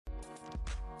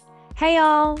Hey,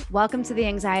 y'all. Welcome to the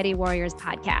Anxiety Warriors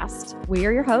podcast. We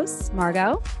are your hosts,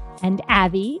 Margot and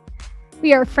Abby.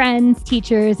 We are friends,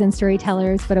 teachers, and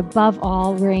storytellers, but above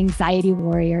all, we're anxiety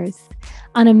warriors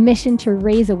on a mission to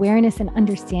raise awareness and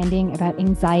understanding about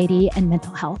anxiety and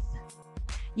mental health.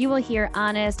 You will hear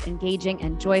honest, engaging,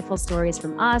 and joyful stories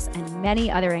from us and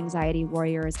many other anxiety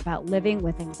warriors about living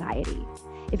with anxiety.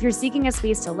 If you're seeking a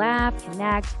space to laugh,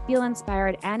 connect, feel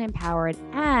inspired and empowered,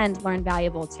 and learn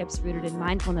valuable tips rooted in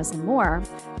mindfulness and more,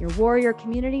 your warrior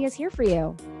community is here for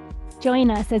you. Join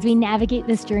us as we navigate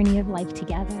this journey of life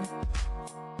together.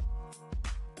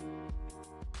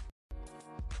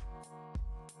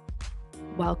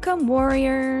 Welcome,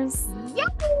 warriors. Yay!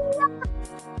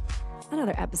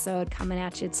 Another episode coming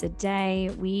at you today.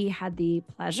 We had the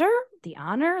pleasure, the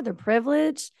honor, the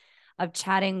privilege of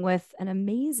chatting with an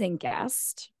amazing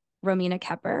guest, Romina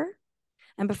Keper.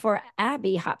 And before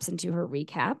Abby hops into her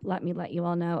recap, let you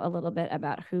all know a little bit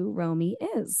about who Romy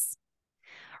is.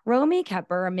 Romy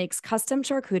Keper makes custom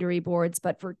charcuterie boards,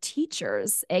 but for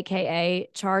teachers, aka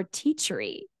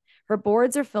charteachery. Her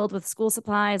boards are filled with school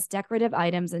supplies, decorative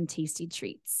items, and tasty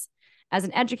treats. As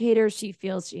an educator, she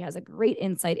feels she has a great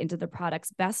insight into the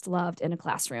products best loved in a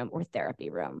classroom or therapy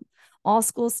room. All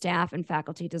school staff and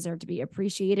faculty deserve to be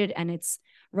appreciated, and it's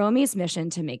Romy's mission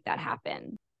to make that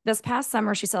happen. This past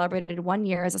summer, she celebrated 1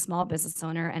 year as a small business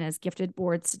owner and has gifted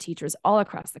boards to teachers all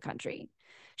across the country.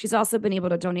 She's also been able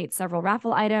to donate several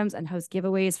raffle items and host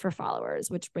giveaways for followers,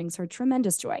 which brings her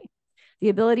tremendous joy. The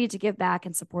ability to give back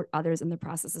and support others in the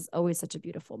process is always such a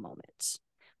beautiful moment.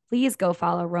 Please go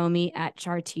follow Romy at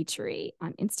Charteachery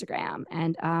on Instagram.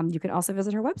 And you can also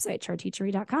visit her website,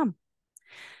 charteachery.com.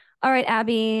 All right,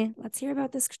 Abby, let's hear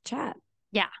about this chat.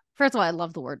 Yeah. First of all, I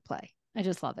love the wordplay. I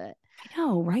just love it. I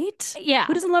know, right? Yeah.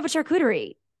 Who doesn't love a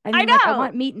charcuterie? I know. I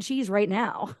want meat and cheese right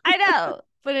now. I know.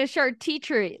 But a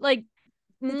charcuterie, like,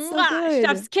 it's so good.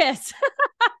 Chef's kiss.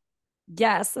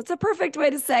 Yes, that's a perfect way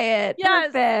to say it.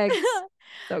 Yes. Perfect.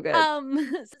 So good.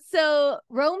 So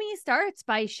Romy starts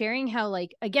by sharing how,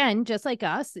 like, again, just like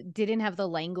us, didn't have the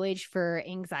language for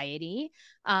anxiety.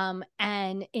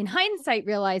 And in hindsight,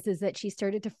 realizes that she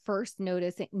started to first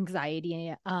notice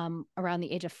anxiety around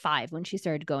the age of 5 when she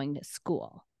started going to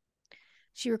school.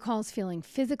 She recalls feeling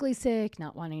physically sick,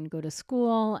 not wanting to go to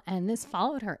school, and this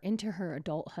followed her into her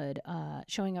adulthood,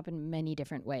 showing up in many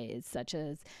different ways, such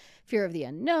as fear of the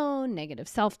unknown, negative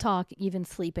self-talk, even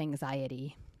sleep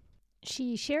anxiety.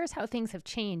 She shares how things have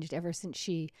changed ever since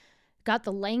she got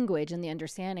the language and the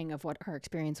understanding of what her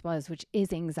experience was, which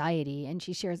is anxiety. And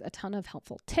she shares a ton of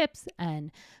helpful tips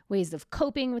and ways of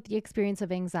coping with the experience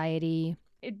of anxiety.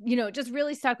 It just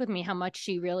really stuck with me how much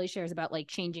she really shares about, like,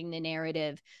 changing the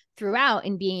narrative throughout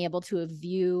and being able to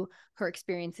view her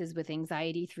experiences with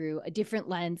anxiety through a different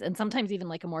lens and sometimes even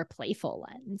like a more playful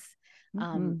lens.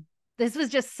 Mm-hmm. This was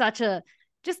just such a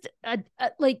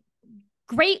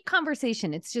great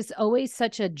conversation. It's just always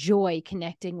such a joy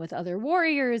connecting with other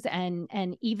warriors.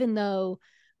 And even though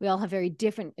we all have very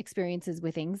different experiences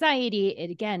with anxiety,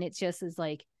 it just is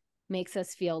like, makes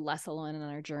us feel less alone in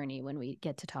our journey when we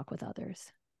get to talk with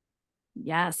others.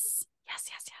 Yes.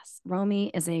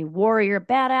 Romy is a warrior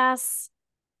badass,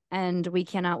 and we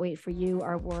cannot wait for you,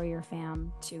 our warrior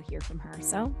fam, to hear from her.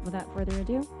 So without further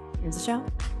ado, here's the show.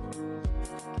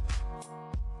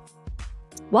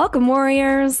 Welcome,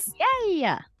 warriors.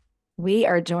 Yay! We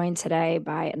are joined today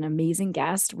by an amazing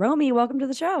guest. Romy, welcome to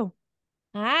the show.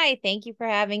 Hi, thank you for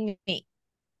having me.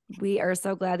 We are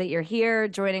so glad that you're here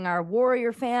joining our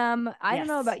warrior fam. I don't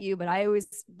know about you, but I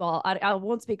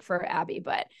won't speak for Abby,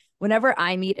 but whenever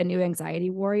I meet a new anxiety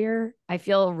warrior, I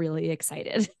feel really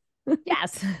excited.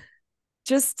 Yes.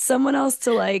 Just someone else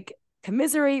to, like,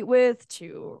 commiserate with,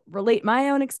 to relate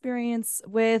my own experience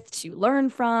with, to learn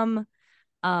from.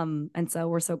 And so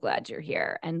we're so glad you're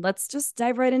here. And let's just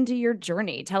dive right into your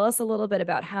journey. Tell us a little bit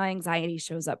about how anxiety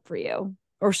shows up for you.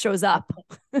 Or shows up,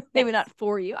 maybe not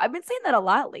for you. I've been saying that a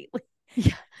lot lately.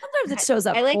 Yeah. Sometimes it shows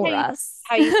up for us.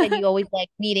 How you said you always like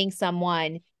meeting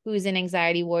someone who's an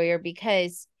anxiety warrior,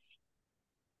 because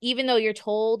even though you're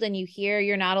told and you hear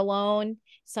you're not alone,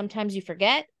 sometimes you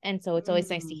forget. And so it's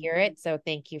always nice to hear it. So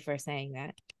thank you for saying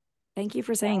that. Thank you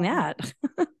for saying that.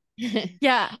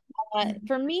 Yeah.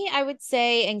 For me, I would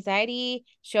say anxiety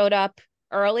showed up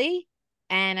early.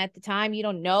 And at the time, you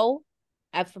don't know.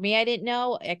 For me, I didn't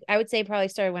know. I would say probably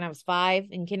started when I was 5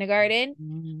 in kindergarten.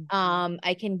 Mm-hmm.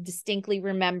 I can distinctly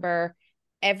remember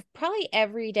probably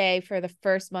every day for the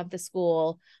first month of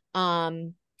school,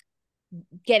 getting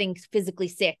physically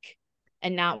sick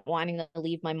and not wanting to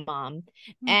leave my mom.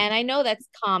 Mm-hmm. And I know that's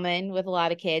common with a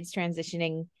lot of kids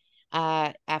transitioning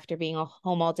after being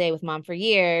home all day with mom for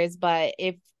years. But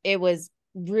if it was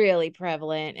really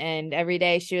prevalent. And every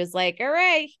day she was like, all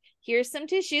right, here's some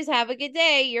tissues. Have a good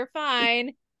day. You're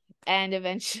fine. And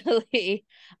eventually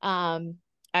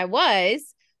I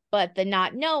was, but the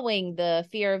not knowing, the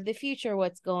fear of the future,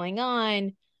 what's going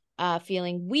on,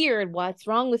 feeling weird, what's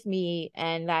wrong with me,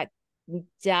 and that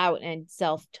doubt and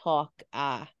self-talk.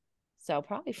 So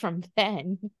probably from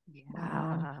then.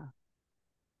 Wow.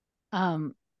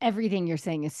 Everything you're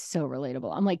saying is so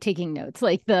relatable. I'm like taking notes,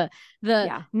 like the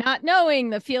Yeah. not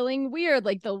knowing, the feeling weird,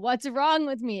 like the what's wrong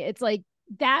with me. It's like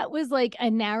that was like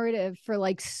a narrative for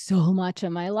like so much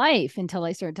of my life until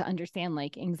I started to understand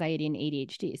like anxiety and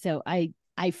ADHD. So I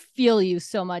feel you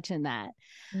so much in that.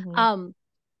 Mhm.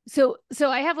 So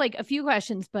I have like a few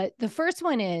questions, but the first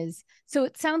one is, so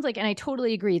it sounds like, and I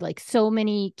totally agree, like so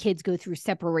many kids go through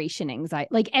separation anxiety.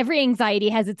 Like every anxiety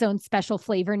has its own special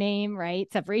flavor name, right?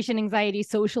 Separation anxiety,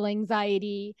 social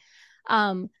anxiety.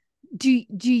 Um, do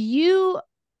you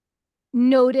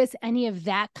notice any of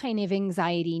that kind of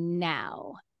anxiety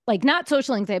now? Like not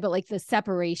social anxiety, but like the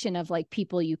separation of like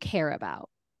people you care about.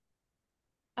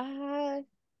 Uh,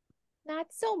 Not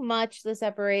so much the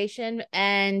separation,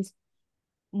 and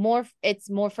more it's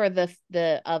more for the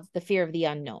fear of the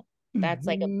unknown. That's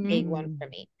like a big one Mm-hmm. for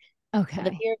me. The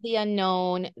Okay. fear of the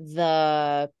unknown,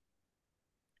 the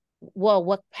well,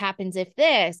 what happens if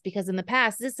this, because in the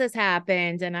past this has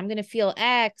happened and I'm going to feel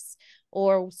X,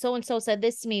 or so and so said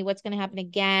this to me, what's going to happen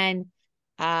again?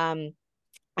 um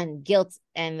and guilt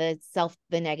and the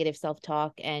negative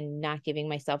self-talk and not giving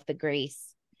myself the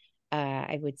grace,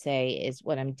 I would say, is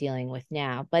what I'm dealing with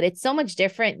now. But it's so much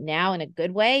different now in a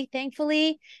good way,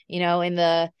 thankfully. In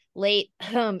the late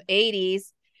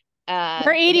 80s,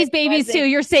 We're 80s babies too.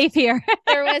 You're safe here.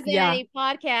 there wasn't Yeah. any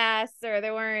podcasts, or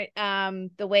there weren't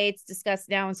the way it's discussed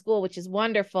now in school, which is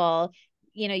wonderful.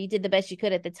 You did the best you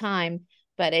could at the time,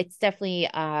 but it's definitely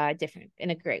different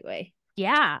in a great way.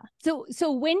 Yeah.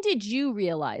 So when did you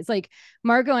realize, like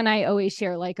Margot and I always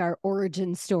share like our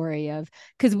origin story of,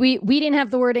 because we didn't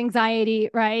have the word anxiety,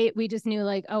 right? We just knew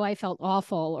like, oh, I felt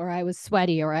awful, or I was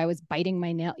sweaty, or I was biting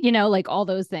my nail, like all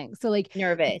those things. So like,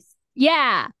 Nervous.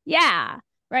 yeah, yeah.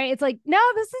 Right. It's like, no,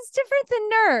 this is different than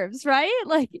nerves, right?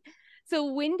 Like,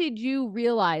 so when did you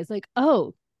realize like,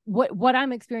 oh, what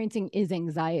I'm experiencing is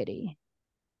anxiety?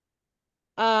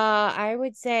 I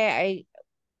would say I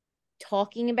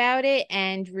talking about it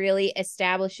and really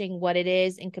establishing what it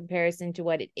is in comparison to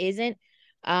what it isn't.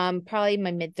 Probably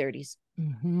my mid-30s.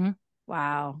 Mm-hmm.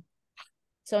 Wow.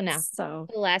 So now, So,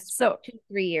 the last so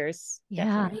 2-3 years, Yeah.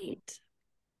 definitely. right.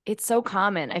 It's so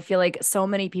common. I feel like so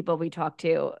many people we talk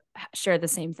to share the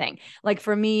same thing. Like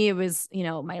for me, it was,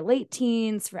 my late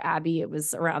teens. For Abby, it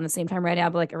was around the same time right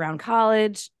now, but like around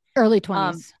college, Early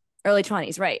um, 20s. early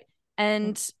 20s, right?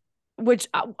 And which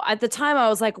at the time I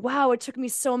was like, wow, it took me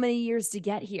so many years to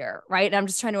get here, right? And I'm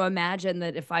just trying to imagine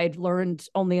that if I'd learned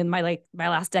only in my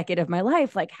last decade of my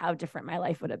life, like how different my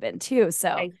life would have been too. So,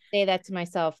 I say that to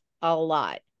myself a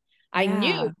lot. I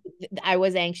knew yeah, I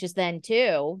was anxious then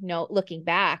too, no, looking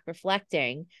back,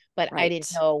 reflecting, but I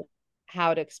didn't right. know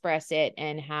how to express it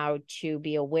and how to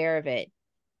be aware of it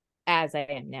as I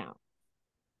am now.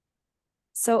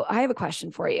 So I have a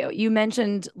question for you. You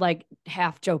mentioned like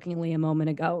half jokingly a moment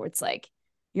ago, it's like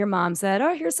your mom said,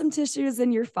 "Oh, here's some tissues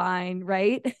and you're fine,"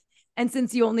 right? And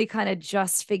since you only kind of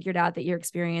just figured out that your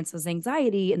experience was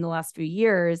anxiety in the last few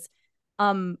years,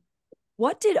 um,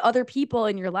 what did other people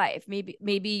in your life,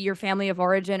 maybe your family of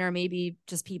origin, or maybe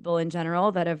just people in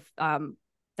general that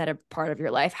are part of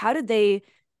your life, how did they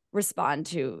respond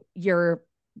to your,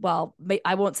 well,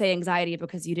 I won't say anxiety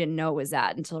because you didn't know it was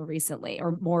that until recently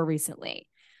or more recently.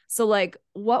 So like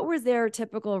what was their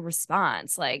typical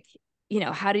response? Like,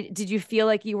 how did you feel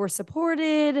like you were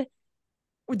supported?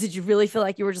 Or did you really feel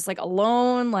like you were just like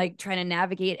alone, like trying to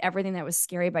navigate everything that was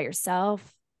scary by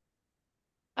yourself?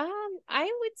 I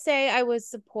would say I was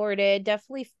supported,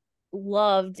 definitely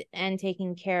loved and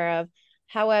taken care of.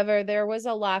 However, there was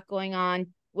a lot going on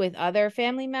with other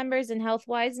family members and health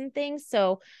wise and things.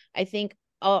 So I think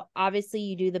obviously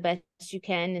you do the best you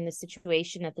can in the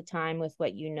situation at the time with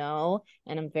what you know.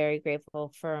 And I'm very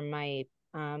grateful for my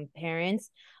parents.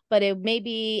 But it may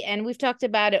be, and we've talked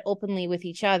about it openly with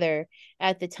each other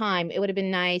at the time. It would have been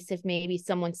nice if maybe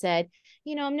someone said,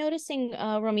 I'm noticing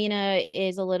Romina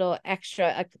is a little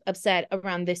extra upset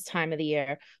around this time of the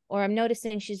year, or I'm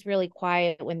noticing she's really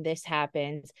quiet when this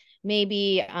happens.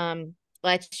 Maybe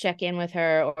let's check in with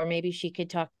her, or maybe she could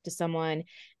talk to someone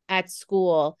at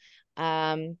school.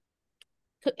 I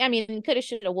mean, coulda,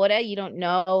 shoulda, woulda. You don't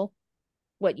know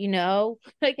what you know,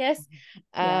 I guess.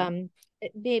 Yeah.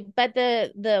 But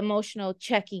the emotional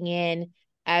checking in,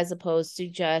 as opposed to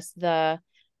just the,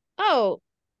 oh,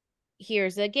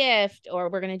 here's a gift, or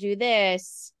we're going to do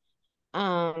this.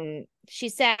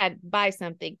 She's sad, buy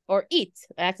something, or eat.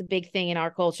 That's a big thing in our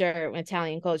culture,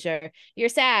 Italian culture. You're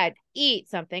sad, eat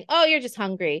something. Oh, you're just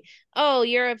hungry. Oh,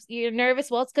 you're nervous.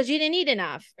 Well, it's because you didn't eat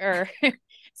enough, or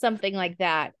something like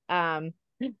that.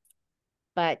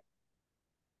 But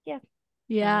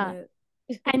yeah.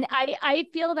 And I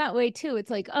feel that way too. It's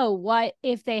like, oh, what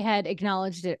if they had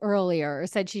acknowledged it earlier or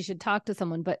said she should talk to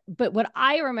someone? But what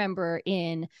I remember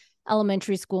in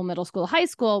elementary school, middle school, high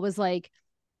school was like,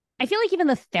 I feel like even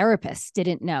the therapists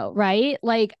didn't know, right?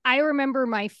 Like I remember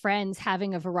my friends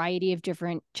having a variety of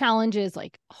different challenges,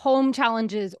 like home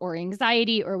challenges or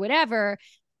anxiety or whatever.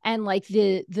 And like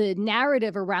the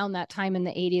narrative around that time in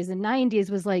the 80s and 90s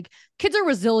was like, kids are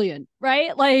resilient,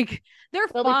 right? Like they're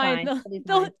they'll fine. be fine. They'll be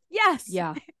fine. Yes.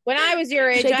 Yeah. When I was your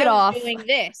age, Shake it I was off. doing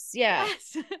this. Yeah.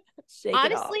 Yes. Shake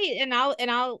Honestly, and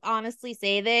I'll honestly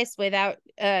say this without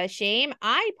shame.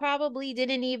 I probably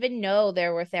didn't even know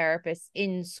there were therapists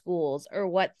in schools or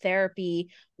what therapy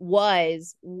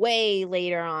was way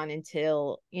later on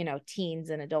until, teens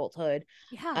and adulthood.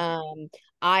 Yeah.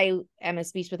 I am a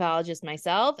speech pathologist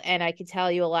myself, and I could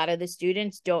tell you a lot of the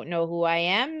students don't know who I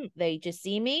am. They just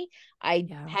see me. I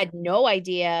had no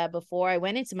idea before I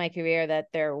went into my career that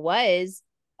there was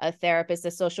a therapist,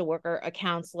 a social worker, a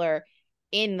counselor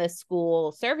in the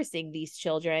school servicing these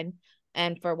children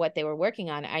and for what they were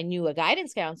working on. I knew a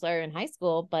guidance counselor in high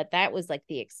school, but that was like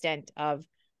the extent of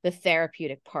the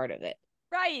therapeutic part of it.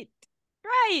 Right.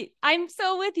 Right. I'm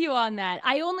so with you on that.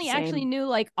 I only actually knew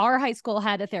like our high school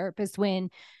had a therapist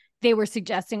when they were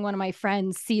suggesting one of my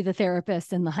friends see the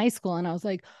therapist in the high school. And I was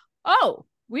like, oh,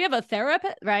 we have a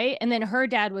therapist, right? And then her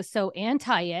dad was so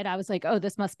anti it. I was like, oh,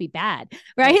 this must be bad,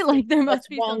 right? Like there must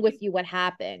be wrong something with you. What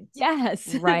happened?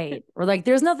 Yes. Right. Or like,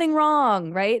 there's nothing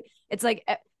wrong, right? It's like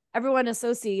everyone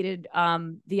associated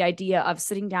the idea of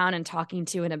sitting down and talking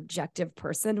to an objective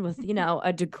person with,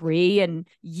 a degree and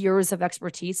years of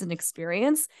expertise and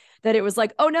experience, that it was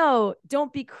like, oh no,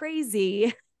 don't be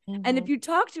crazy. Mm-hmm. And if you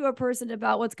talk to a person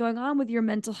about what's going on with your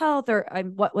mental health, or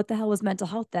what the hell was mental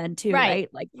health then too, right?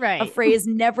 Like a phrase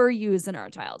never used in our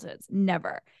childhoods,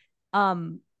 never.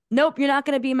 Nope, you're not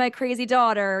going to be my crazy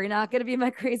daughter. You're not going to be my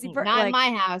crazy person. Not in my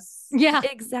house. Yeah,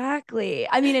 exactly.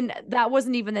 I mean, and that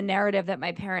wasn't even the narrative that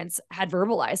my parents had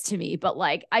verbalized to me, but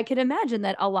like, I could imagine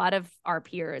that a lot of our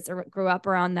peers grew up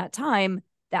around that time.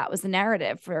 That was the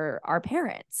narrative for our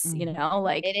parents,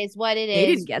 like it is what it is. They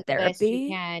didn't get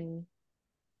therapy.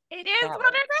 It is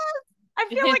what it is. I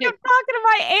feel like I'm talking to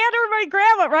my aunt or my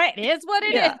grandma, right? It is what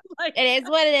it is. Like, it is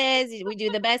what it is. We do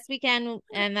the best we can,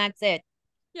 and that's it.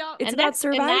 Yeah, it's about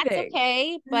surviving. And that's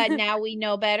okay. But now we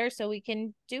know better, so we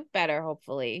can do better,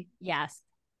 hopefully. Yes,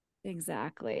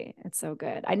 exactly. It's so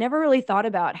good. I never really thought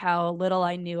about how little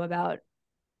I knew about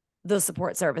the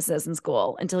support services in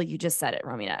school until you just said it,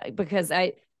 Romina. Because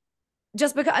it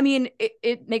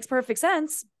makes perfect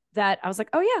sense that I was like,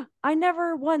 oh yeah, I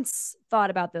never once thought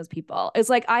about those people. It's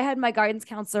like I had my guidance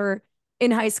counselor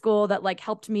in high school that like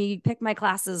helped me pick my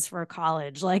classes for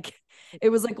college. Like it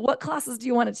was like, what classes do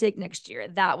you want to take next year?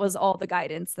 That was all the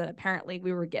guidance that apparently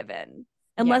we were given.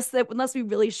 Unless we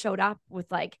really showed up with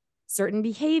like certain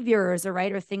behaviors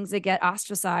or things that get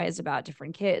ostracized about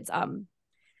different kids.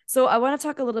 So I want to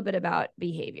talk a little bit about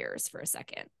behaviors for a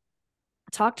second.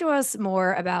 Talk to us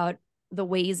more about the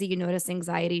ways that you notice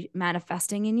anxiety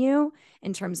manifesting in you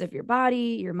in terms of your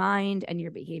body, your mind, and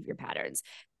your behavior patterns,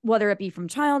 whether it be from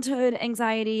childhood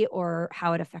anxiety or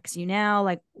how it affects you now.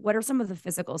 Like, what are some of the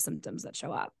physical symptoms that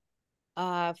show up?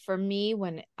 For me,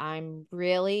 when I'm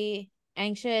really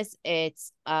anxious,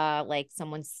 it's like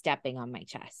someone stepping on my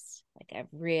chest, like a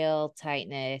real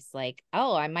tightness, like,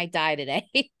 oh, I might die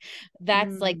today.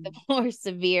 That's like the more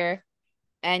severe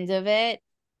end of it.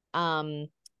 And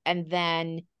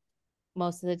then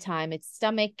most of the time it's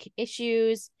stomach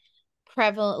issues,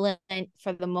 prevalent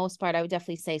for the most part. I would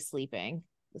definitely say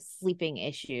the sleeping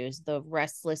issues, the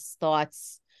restless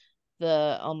thoughts,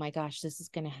 the, oh my gosh, this is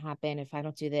going to happen if I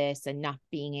don't do this, and not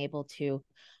being able to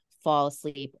fall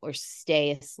asleep or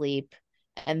stay asleep,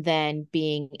 and then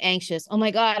being anxious. Oh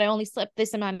my God, I only slept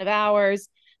this amount of hours.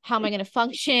 How am I going to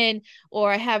function?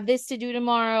 Or I have this to do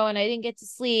tomorrow and I didn't get to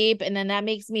sleep. And then that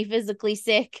makes me physically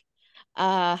sick.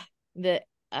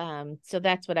 So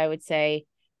that's what I would say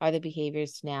are the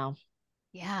behaviors now.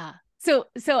 Yeah. So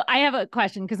I have a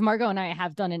question, because Margot and I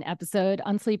have done an episode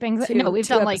on sleep anxiety. We've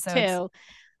done like two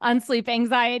on sleep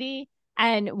anxiety,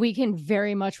 and we can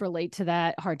very much relate to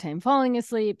that. Hard time falling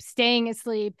asleep, staying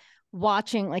asleep,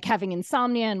 watching, like having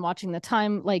insomnia and watching the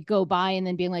time like go by and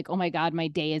then being like, oh my God, my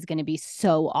day is going to be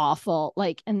so awful,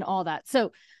 like, and all that.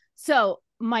 So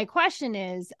my question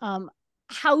is,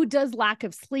 how does lack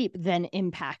of sleep then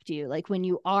impact you? Like when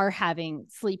you are having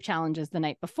sleep challenges the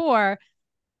night before,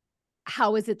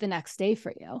 how is it the next day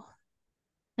for you?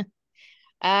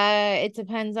 It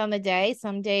depends on the day.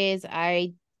 Some days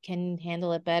I can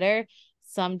handle it better.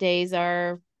 Some days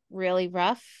are really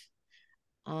rough.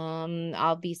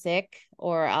 I'll be sick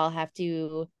or I'll have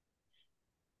to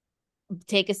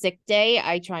take a sick day.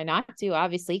 I try not to,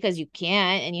 obviously, because you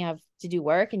can't and you have to do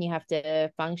work and you have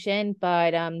to function.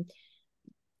 But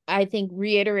I think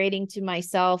reiterating to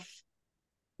myself,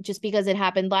 just because it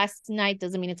happened last night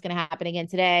doesn't mean it's going to happen again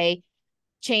today.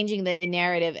 Changing the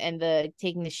narrative and the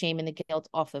taking the shame and the guilt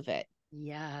off of it.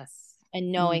 Yes.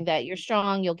 And knowing that you're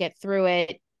strong, you'll get through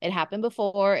it. It happened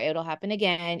before, it'll happen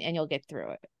again, and you'll get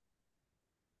through it.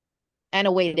 And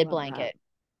a weighted blanket.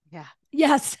 That. Yeah.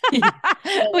 Yes.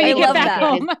 When you get back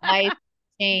home.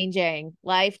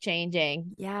 Life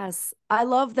changing. Yes. I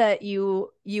love that you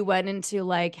went into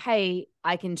like, hey,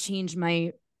 I can change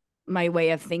my way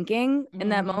of thinking in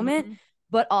that moment.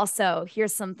 But also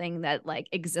here's something that like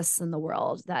exists in the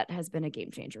world that has been a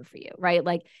game changer for you, right?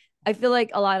 Like, I feel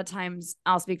like a lot of times,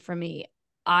 I'll speak for me.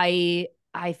 I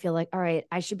feel like, all right,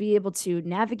 I should be able to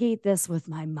navigate this with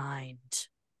my mind,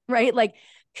 right? Like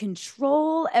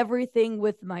control everything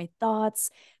with my thoughts,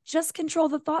 just control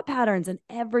the thought patterns and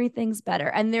everything's better.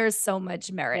 And there's so much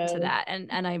merit to that.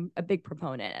 And I'm a big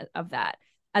proponent of that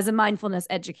as a mindfulness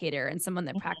educator and someone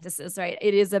that practices, right?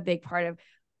 It is a big part of.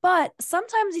 But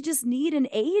sometimes you just need an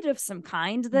aid of some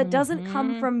kind that doesn't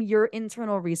come from your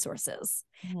internal resources.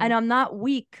 And I'm not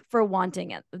weak for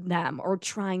wanting them or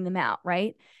trying them out,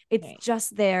 right? It's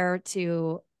just there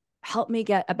to help me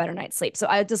get a better night's sleep. So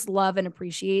I just love and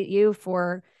appreciate you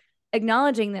for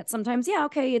acknowledging that sometimes, yeah,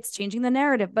 okay, it's changing the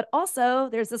narrative, but also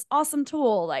there's this awesome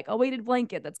tool like a weighted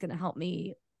blanket that's going to help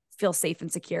me feel safe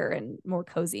and secure and more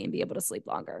cozy and be able to sleep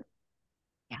longer.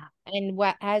 Yeah. And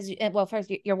first,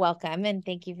 you're welcome. And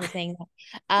thank you for saying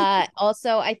that.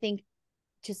 Also, I think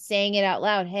just saying it out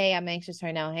loud, hey, I'm anxious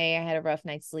right now. Hey, I had a rough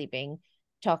night sleeping,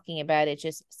 talking about it,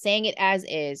 just saying it as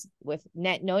is with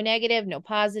no negative, no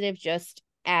positive, just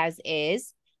as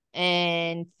is,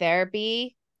 and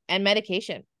therapy and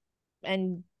medication.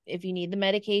 And if you need the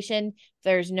medication,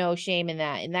 there's no shame in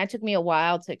that. And that took me a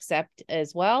while to accept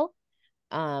as well.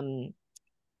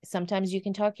 Sometimes you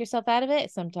can talk yourself out of it.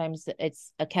 Sometimes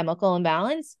it's a chemical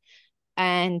imbalance.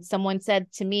 And someone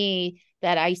said to me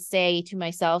that I say to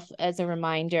myself as a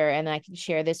reminder, and I can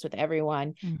share this with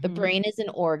everyone, the brain is an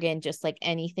organ just like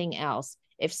anything else.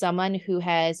 If someone who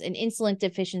has an insulin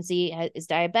deficiency is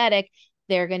diabetic,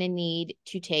 they're going to need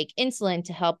to take insulin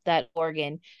to help that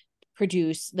organ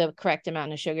produce the correct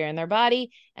amount of sugar in their body.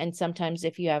 And sometimes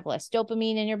if you have less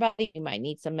dopamine in your body, you might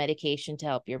need some medication to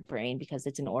help your brain because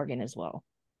it's an organ as well.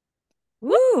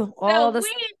 Woo! All this.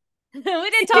 We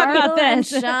didn't talk about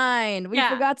this. And shine. We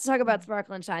forgot to talk about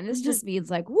sparkle and shine. This just means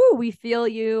like, woo, we feel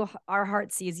you. Our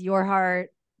heart sees your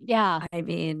heart. Yeah. I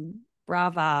mean,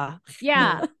 brava.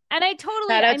 Yeah. And I totally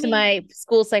shout out to my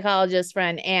school psychologist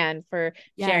friend Anne for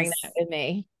sharing that with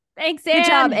me. Thanks, Anne. Good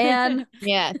job, Anne.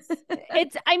 Yes.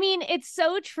 It's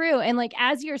so true. And like,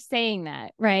 as you're saying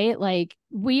that, right? Like,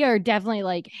 we are definitely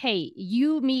like, hey,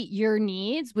 you meet your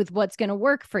needs with what's going to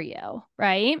work for you.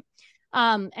 Right.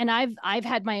 And I've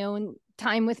had my own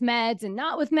time with meds and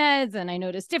not with meds, and I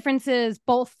noticed differences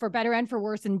both for better and for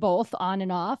worse in both, on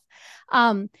and off.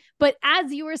 But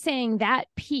as you were saying that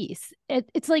piece,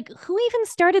 it's like, who even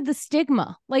started the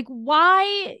stigma? Like,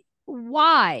 why?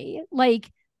 Like,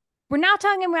 we're not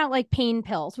talking about like pain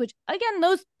pills, which again,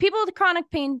 those people with chronic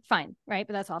pain, fine, right?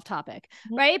 But that's off topic,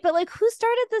 right? But like, who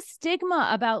started the stigma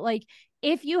about like,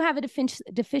 if you have a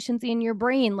deficiency in your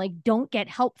brain, like, don't get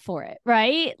help for it,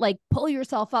 right? Like, pull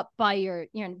yourself up by your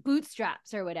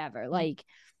bootstraps or whatever. Like,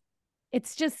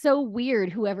 it's just so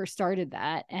weird whoever started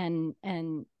that. And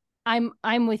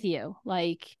I'm with you.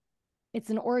 Like,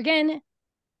 it's an organ.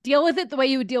 Deal with it the way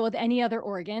you would deal with any other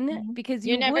organ, because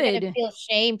you're never going to feel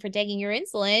shame for taking your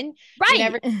insulin. Right. You're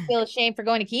never going to feel shame for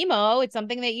going to chemo. It's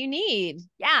something that you need.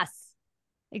 Yes,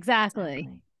 exactly.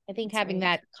 I think having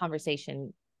that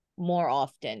conversation more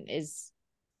often is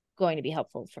going to be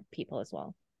helpful for people as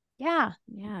well. Yeah.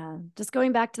 Just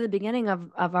going back to the beginning of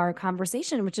our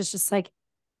conversation, which is just like,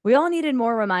 we all needed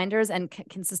more reminders and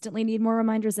consistently need more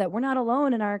reminders that we're not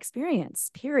alone in our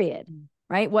experience, period.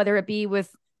 Right. Whether it be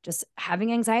with just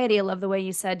having anxiety. I love the way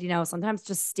you said, sometimes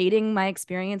just stating my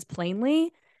experience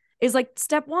plainly is like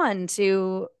step one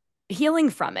to healing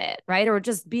from it. Right. Or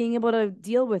just being able to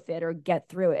deal with it or get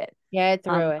through it. Get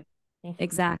through it.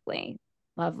 Exactly.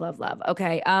 Love.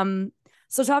 Okay.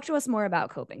 So talk to us more about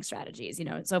coping strategies.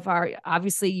 So far,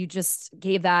 obviously, you just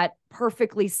gave that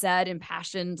perfectly said,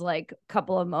 impassioned, like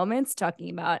couple of moments talking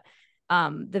about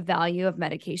the value of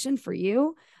medication for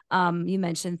you. You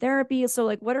mentioned therapy. So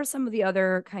like, what are some of the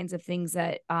other kinds of things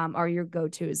that are your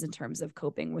go-tos in terms of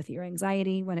coping with your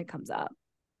anxiety when it comes up?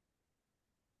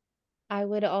 I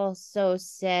would also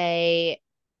say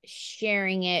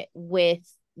sharing it with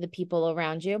the people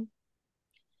around you,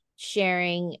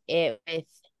 sharing it with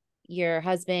your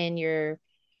husband, your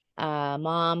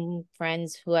mom,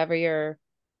 friends, whoever you're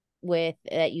with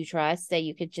that you trust, that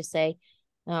you could just say,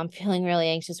 I'm feeling really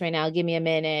anxious right now. Give me a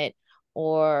minute.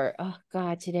 Or, oh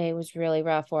God, today was really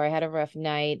rough, or I had a rough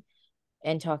night,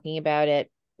 and talking about it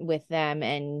with them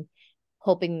and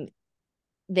hoping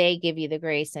they give you the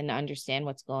grace and understand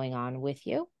what's going on with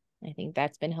you. I think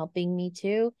that's been helping me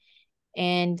too.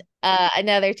 And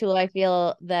another tool I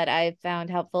feel that I've found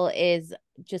helpful is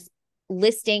just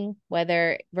listing,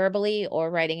 whether verbally or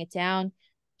writing it down,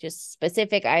 just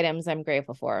specific items I'm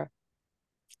grateful for.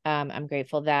 I'm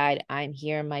grateful that I'm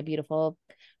here in my beautiful,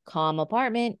 calm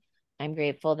apartment. I'm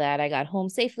grateful that I got home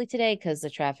safely today because the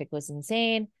traffic was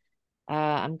insane.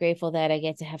 I'm grateful that I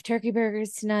get to have turkey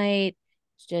burgers tonight.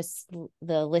 Just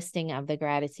the listing of the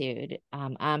gratitude.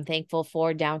 I'm thankful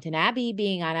for Downton Abbey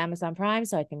being on Amazon Prime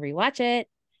so I can rewatch it.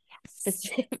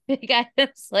 Specific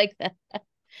items like that.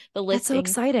 The That's so listing.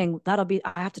 exciting. I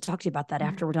have to talk to you about that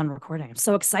after we're done recording. I'm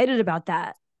so excited about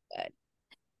that. Good.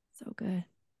 So good.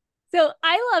 So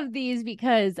I love these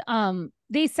because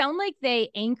they sound like they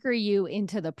anchor you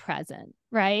into the present,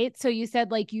 right? So you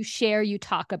said like you share, you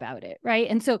talk about it, right?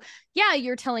 And so yeah,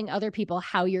 you're telling other people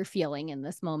how you're feeling in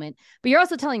this moment, but you're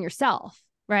also telling yourself,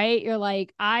 right? You're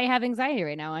like, I have anxiety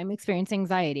right now. I'm experiencing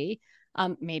anxiety.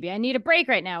 Maybe I need a break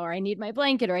right now, or I need my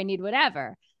blanket, or I need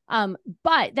whatever.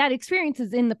 But that experience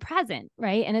is in the present,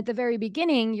 right? And at the very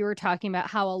beginning, you were talking about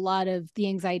how a lot of the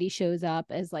anxiety shows up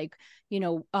as like,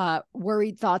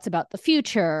 worried thoughts about the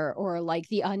future or like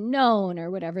the unknown or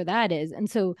whatever that is. And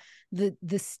so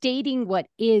the stating what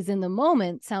is in the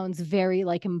moment sounds very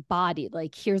like embodied,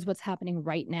 like here's what's happening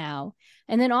right now.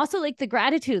 And then also like the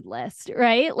gratitude list,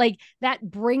 right? Like that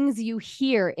brings you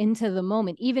here into the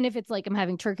moment. Even if it's like I'm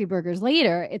having turkey burgers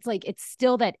later, it's like it's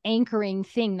still that anchoring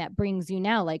thing that brings you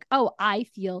now, like, oh, I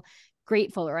feel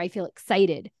grateful or I feel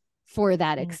excited for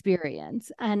that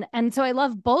experience. And so I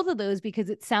love both of those because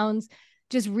it sounds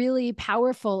just really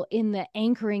powerful in the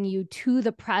anchoring you to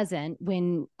the present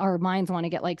when our minds want to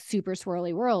get like super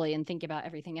swirly whirly and think about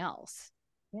everything else.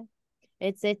 Yeah.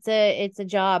 It's a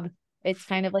job. It's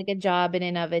kind of like a job in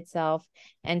and of itself.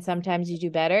 And sometimes you do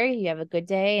better, you have a good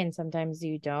day, and sometimes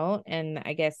you don't. And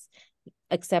I guess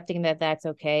accepting that that's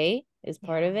okay is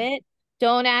part of it.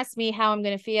 Don't ask me how I'm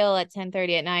going to feel at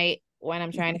 10:30 at night when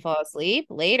I'm trying to fall asleep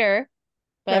later.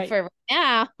 But for right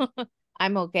now,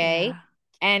 I'm okay. Yeah.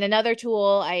 And another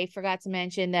tool I forgot to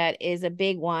mention that is a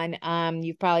big one.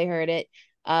 You've probably heard it.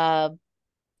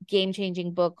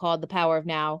 Game-changing book called The Power of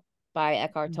Now by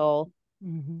Eckhart Tolle.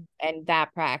 And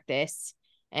that practice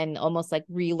and almost like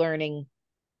relearning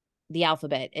the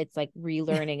alphabet. It's like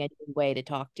relearning a new way to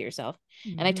talk to yourself.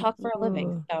 And I talk for a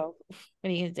living. So what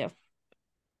are you going to do?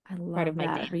 I love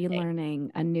that. Relearning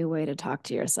a new way to talk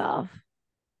to yourself.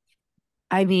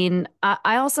 I mean,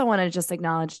 I also want to just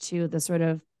acknowledge too the sort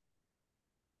of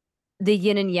the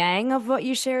yin and yang of what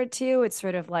you shared too. It's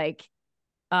sort of like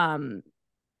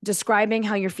describing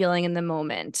how you're feeling in the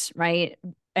moment, right?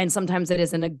 And sometimes it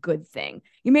isn't a good thing.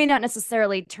 You may not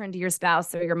necessarily turn to your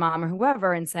spouse or your mom or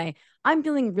whoever and say, I'm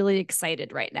feeling really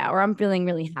excited right now, or I'm feeling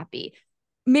really happy.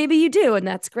 Maybe you do, and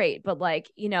that's great. But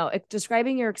like,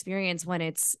 describing your experience when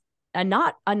it's a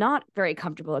not very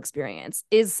comfortable experience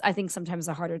is, I think, sometimes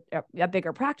a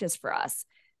bigger practice for us.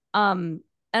 So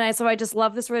I just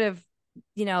love this sort of,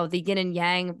 the yin and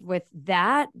yang with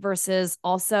that versus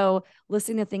also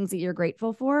listening to things that you're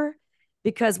grateful for.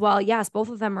 Because while, yes, both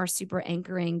of them are super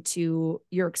anchoring to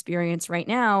your experience right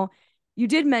now, you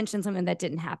did mention something that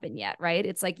didn't happen yet, right?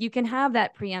 It's like you can have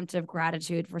that preemptive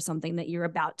gratitude for something that you're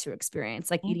about to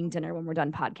experience, like eating dinner when we're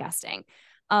done podcasting.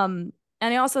 And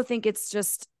I also think it's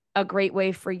just a great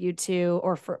way for you to,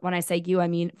 or for when I say you, I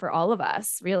mean for all of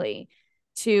us, really,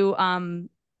 to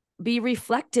be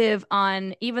reflective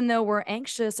on, even though we're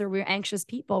anxious or we're anxious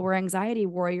people, we're anxiety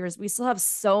warriors, we still have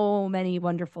so many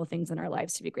wonderful things in our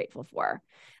lives to be grateful for.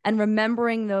 And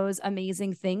remembering those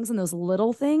amazing things and those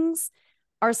little things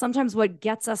are sometimes what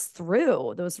gets us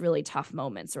through those really tough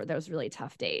moments or those really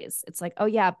tough days. It's like, oh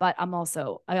yeah, but I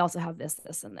also have this,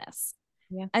 and this.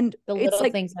 Yeah. And the it's little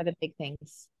like, things are the big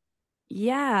things.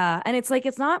 Yeah. And it's like,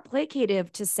 it's not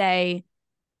placative to say,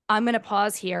 I'm going to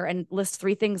pause here and list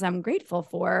 3 things I'm grateful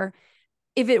for.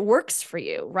 if it works for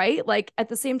you, right? Like at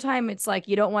the same time, it's like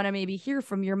you don't want to maybe hear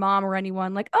from your mom or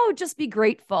anyone like, oh, just be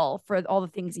grateful for all the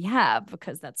things you have,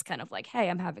 because that's kind of like, hey,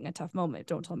 I'm having a tough moment.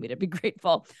 Don't tell me to be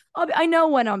grateful. I know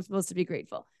when I'm supposed to be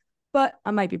grateful, but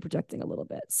I might be projecting a little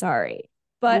bit. Sorry.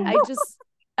 But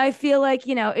I feel like,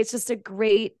 it's just a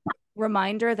great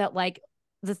reminder that like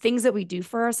the things that we do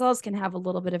for ourselves can have a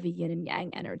little bit of a yin and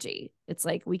yang energy. It's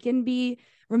like we can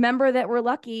remember that we're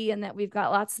lucky and that we've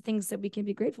got lots of things that we can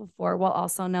be grateful for, while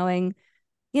also knowing,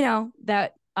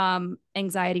 that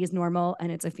anxiety is normal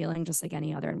and it's a feeling just like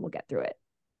any other, and we'll get through it.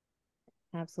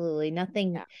 Absolutely.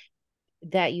 Nothing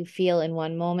that you feel in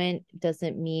one moment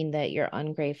doesn't mean that you're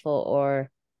ungrateful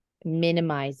or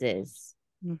minimizes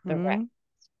the rest.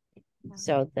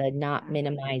 So the not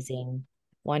minimizing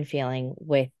one feeling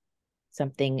with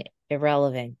something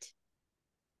irrelevant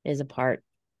is a part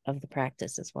of the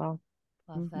practice as well.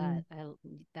 Love that.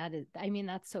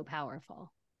 That's so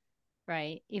powerful,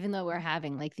 right? Even though we're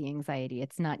having like the anxiety,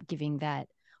 it's not giving that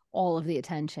all of the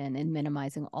attention and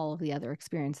minimizing all of the other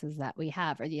experiences that we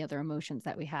have or the other emotions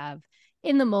that we have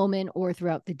in the moment or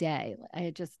throughout the day.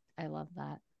 I love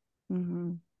that.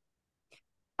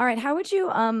 All right. How would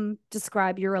you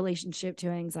describe your relationship to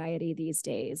anxiety these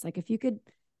days? Like if you could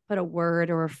put a word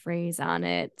or a phrase on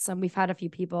it. We've had a few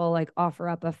people like offer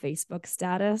up a Facebook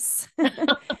status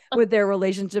with their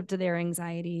relationship to their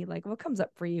anxiety. Like what comes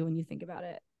up for you when you think about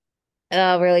it?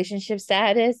 Relationship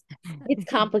status. It's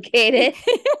complicated.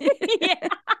 Yeah.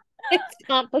 It's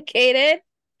complicated.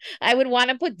 I would want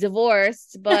to put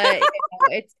divorced, but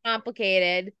it's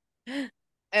complicated.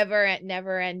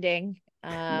 Never ending.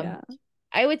 I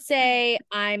would say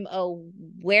I'm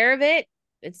aware of it.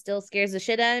 It still scares the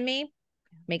shit out of me.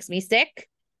 Makes me sick.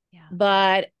 Yeah.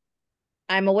 But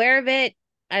I'm aware of it.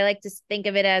 I like to think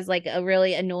of it as like a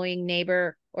really annoying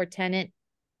neighbor or tenant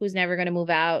who's never going to move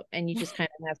out. And you just kind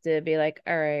of have to be like,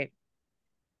 all right,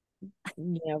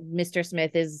 Mr.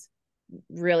 Smith is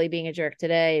really being a jerk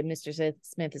today. Mr.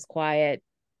 Smith is quiet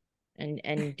and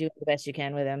do the best you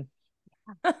can with him.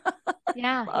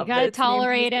 Yeah. You got to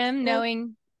tolerate him,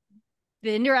 knowing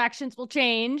the interactions will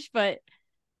change, but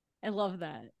I love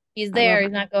that. He's there.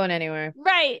 He's not going anywhere.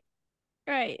 Right.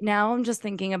 Now I'm just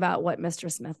thinking about what Mr.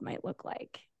 Smith might look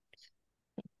like.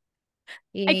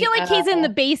 I feel like he's in the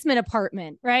basement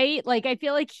apartment, right? Like I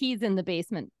feel like he's in the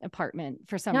basement apartment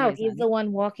for some reason. No, he's the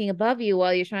one walking above you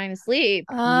while you're trying to sleep.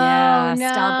 Oh, yeah,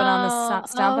 no.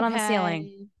 stomping on the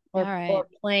ceiling. Or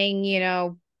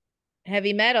playing,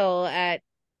 heavy metal at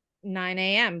 9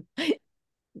 a.m.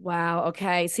 Wow.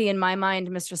 Okay. See, in my mind,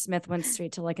 Mr. Smith went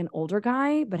straight to like an older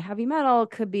guy, but heavy metal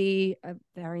could be a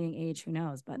varying age. Who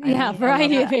knows? But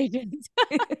variety of ages.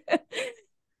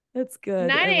 That's good.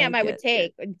 9 a.m. I would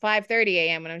take 5:30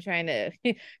 a.m. when I'm trying to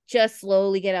just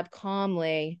slowly get up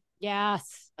calmly.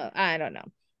 Yes. I don't know.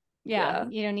 Yeah.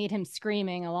 You don't need him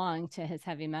screaming along to his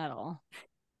heavy metal.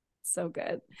 So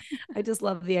good. I just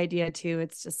love the idea too.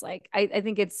 It's just like, I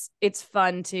think it's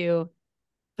fun to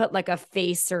put like a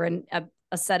face or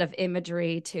a set of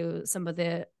imagery to some of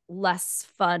the less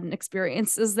fun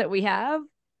experiences that we have,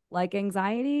 like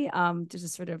anxiety, to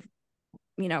just sort of,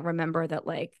 remember that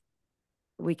like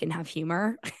we can have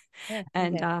humor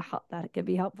and that could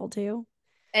be helpful too.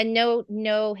 And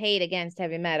no hate against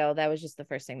heavy metal. That was just the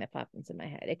first thing that popped into my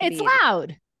head. It's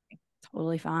loud.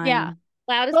 Totally fine. Yeah.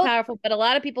 Loud is powerful, but a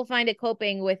lot of people find it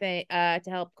to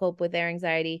help cope with their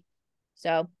anxiety.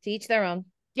 So to each their own.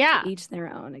 Yeah. To each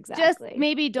their own. Exactly. Just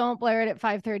maybe don't blare it at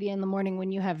 5:30 in the morning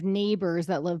when you have neighbors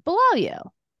that live below you.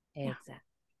 Exactly.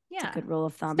 Yeah. It's a good rule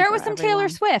of thumb. Start with some Taylor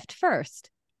Swift first.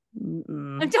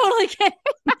 I'm totally kidding.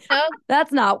 No,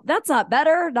 that's not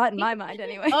better. Not in my mind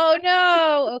anyway. Oh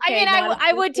no. Okay.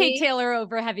 I would take Taylor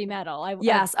over heavy metal.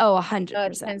 Yes.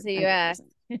 100%. Depends who you ask.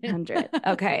 100.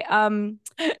 Okay.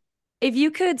 If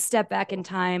you could step back in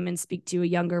time and speak to a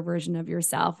younger version of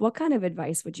yourself, what kind of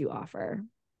advice would you offer?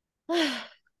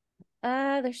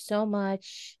 There's so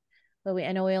much, but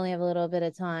I know we only have a little bit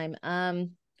of time.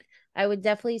 I would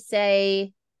definitely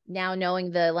say, now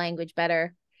knowing the language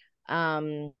better,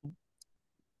 to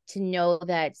know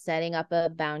that setting up a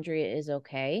boundary is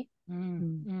okay.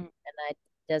 And that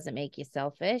doesn't make you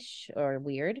selfish or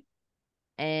weird,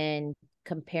 and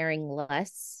comparing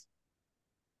less,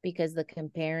 because the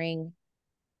comparing,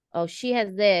 oh, she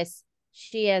has this,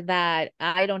 she has that,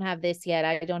 I don't have this yet,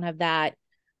 I don't have that,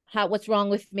 what's wrong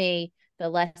with me? The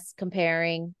less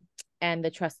comparing and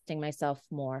the trusting myself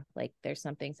more. Like there's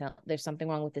something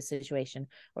wrong with this situation,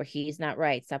 or he's not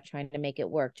right. Stop trying to make it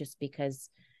work just because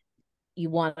you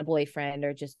want a boyfriend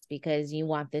or just because you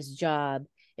want this job.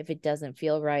 If it doesn't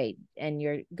feel right and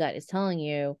your gut is telling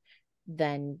you,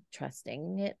 then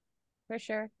trusting it for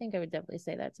sure. I think I would definitely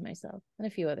say that to myself, and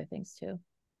a few other things too.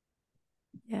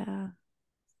 Yeah.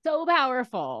 So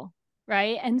powerful,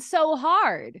 right? And so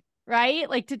hard, right?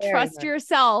 Like to Very trust hard.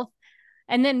 yourself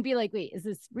and then be like, wait, is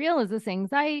this real? Is this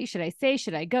anxiety? Should I say,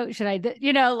 should I go? Should I,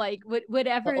 like The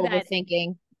whatever that,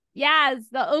 overthinking. yes,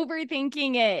 the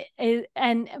overthinking it is.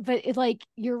 But it's like,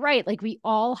 you're right. Like we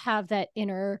all have that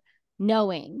inner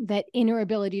knowing, that inner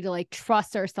ability to like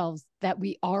trust ourselves that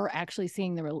we are actually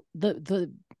seeing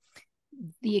the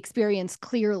experience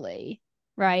clearly,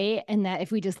 right? And that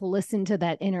if we just listen to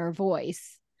that inner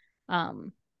voice,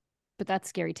 but that's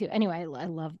scary too. Anyway, I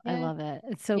love it.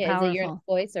 It's so Yeah, is it your powerful.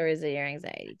 voice or is it your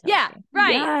anxiety Yeah, talking?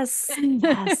 right. Yes.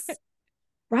 Yes.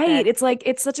 Right. It's like,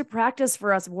 it's such a practice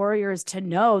for us warriors to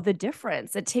know the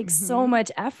difference. It takes so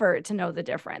much effort to know the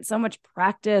difference, so much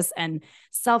practice and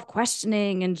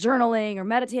self-questioning and journaling or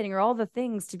meditating or all the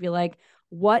things to be like,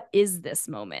 what is this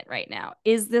moment right now?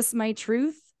 Is this my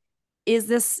truth? Is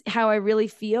this how I really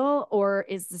feel? Or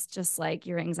is this just like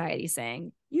your anxiety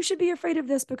saying, you should be afraid of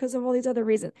this because of all these other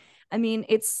reasons? I mean,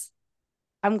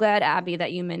 I'm glad, Abby,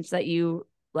 that you mentioned that you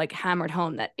like hammered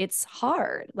home that it's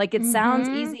hard. Like it sounds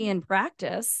easy in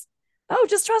practice. Oh,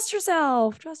 just trust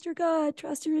yourself, trust your gut,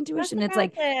 trust your intuition. Trust the It's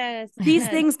like process. these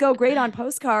things go great on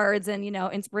postcards and,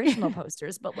 inspirational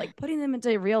posters, but like putting them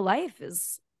into real life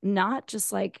is not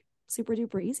just like super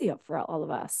duper easy for all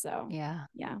of us. So, Yeah.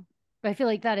 yeah. But I feel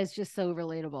like that is just so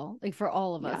relatable. Like for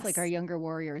all of us, like our Yes. younger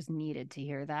warriors needed to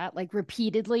hear that, like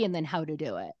repeatedly, and then how to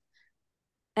do it.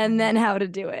 And then how to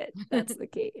do it. That's the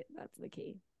key. That's the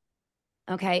key.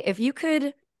 Okay. If you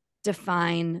could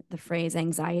define the phrase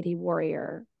anxiety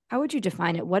warrior, how would you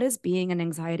define it? What does being an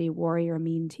anxiety warrior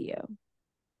mean to you?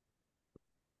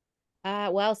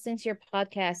 Well, since your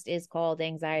podcast is called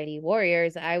Anxiety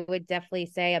Warriors, I would definitely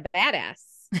say a badass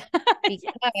because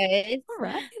All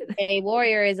right. a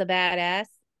warrior is a badass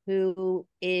who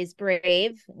is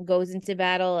brave, goes into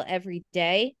battle every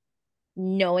day,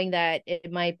 knowing that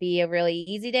it might be a really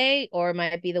easy day or it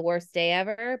might be the worst day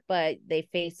ever, but they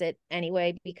face it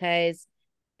anyway because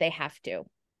they have to.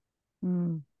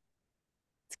 Mm.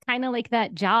 It's kind of like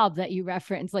that job that you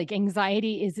referenced, like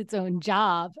anxiety is its own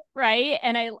job, right?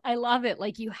 And I love it.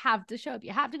 Like you have to show up,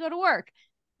 you have to go to work,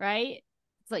 right?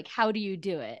 It's like, how do you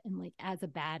do it? And like as a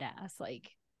badass, like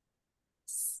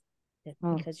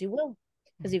Because you will,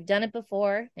 because you've done it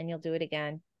before and you'll do it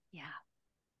again. Yeah.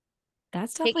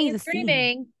 That's Kicking definitely the and theme.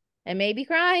 screaming and maybe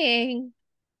crying,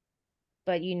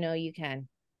 but you can.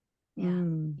 Yeah.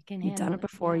 You can You've done handle it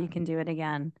before, you can do it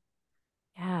again.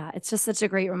 Yeah, it's just such a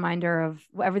great reminder of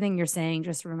everything you're saying.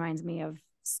 Just reminds me of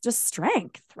just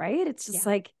strength, right? It's just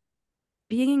like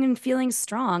being and feeling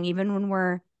strong, even when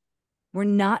we're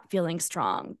not feeling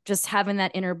strong. Just having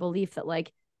that inner belief that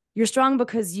like you're strong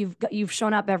because you've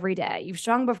shown up every day. You've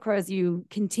strong because you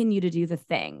continue to do the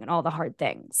thing and all the hard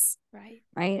things, right?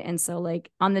 And so like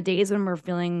on the days when we're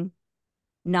feeling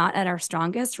not at our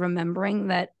strongest, remembering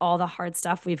that all the hard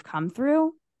stuff we've come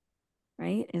through,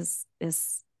 right, is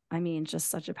I mean, just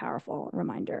such a powerful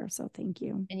reminder. So thank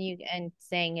you. And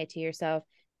saying it to yourself,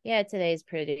 yeah, today's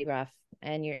pretty rough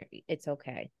and it's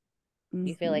okay.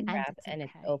 You feel like crap and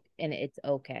it's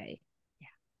okay. Yeah.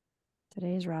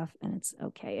 Today's rough and it's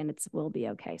okay. And it will be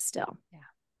okay still. Yeah.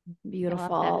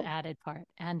 Beautiful. I love that added part.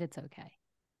 And it's okay.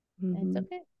 It's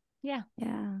okay. Yeah.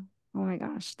 Yeah. Oh my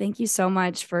gosh. Thank you so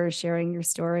much for sharing your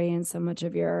story and so much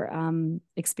of your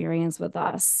experience with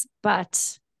us.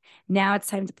 But now it's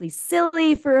time to be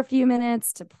silly for a few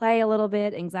minutes, to play a little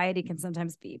bit. Anxiety can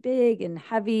sometimes be big and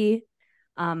heavy,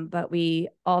 but we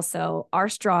also are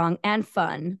strong and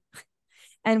fun.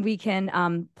 And we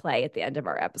can play at the end of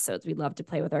our episodes. We love to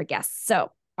play with our guests.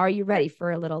 So are you ready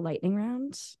for a little lightning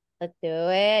round? Let's do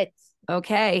it.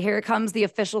 Okay, here comes the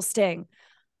official sting.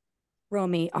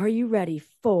 Romy, are you ready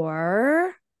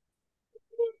for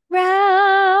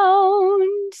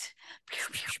round?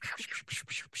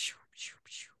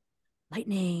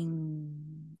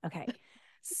 Lightning. Okay.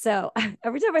 So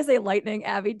every time I say lightning,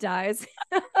 Abby dies.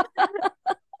 Add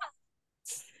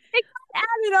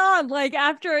it on like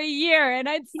after a year, and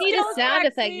I'd need a sound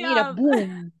effect. You need a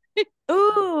boom.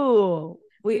 Ooh,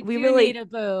 we really need a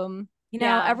boom.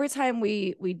 Every time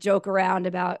we joke around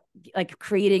about like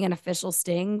creating an official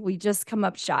sting, we just come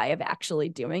up shy of actually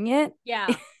doing it. Yeah.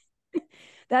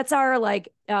 That's our like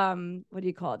what do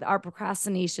you call it? Our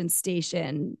procrastination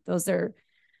station. Those are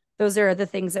the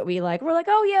things that we're like,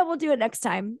 oh yeah, we'll do it next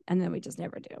time. And then we just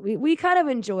never do. We kind of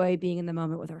enjoy being in the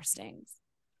moment with our stings.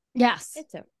 Yes.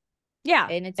 It's okay. Yeah.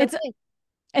 And it's okay.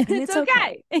 And it's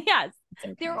okay. Yes.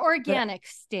 Okay. They're organic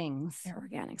stings. They're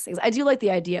organic stings. I do like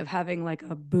the idea of having like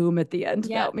a boom at the end,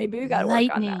 though. Maybe we got to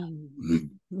work on that.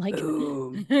 Like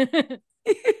boom.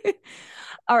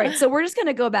 All right. So we're just going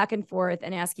to go back and forth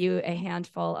and ask you a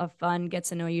handful of fun, get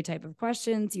to know you type of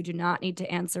questions. You do not need to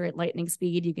answer at lightning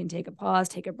speed. You can take a pause,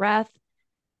 take a breath,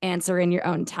 answer in your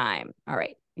own time. All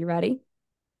right. You ready?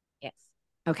 Yes.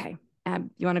 Okay.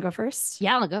 You want to go first?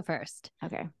 Yeah, I'll go first.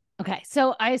 Okay. Okay.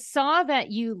 So I saw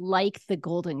that you like the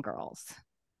Golden Girls.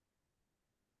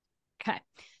 Okay.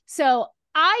 So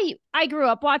I grew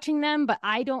up watching them, but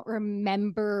I don't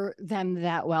remember them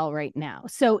that well right now.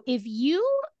 So if you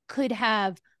could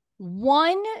have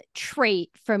one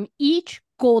trait from each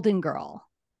Golden Girl,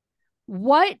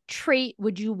 what trait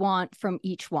would you want from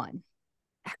each one?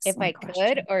 Excellent if I question.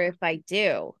 Could or if I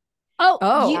do.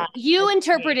 You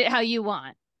interpret it how you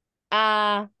want.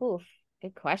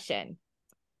 Good question.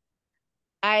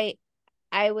 I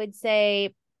would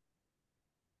say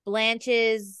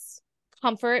Blanche's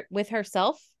comfort with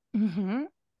herself. Mm-hmm.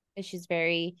 She's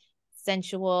very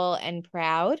sensual and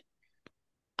proud.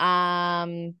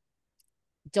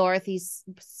 Dorothy's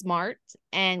smart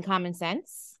and common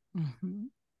sense. Mm-hmm.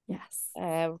 Yes.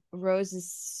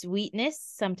 Rose's sweetness,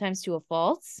 sometimes to a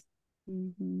fault.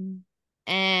 Mm-hmm.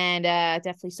 And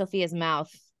definitely Sophia's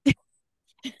mouth.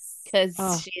 Because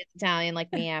she is Italian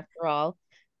like me after all.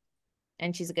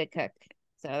 And she's a good cook.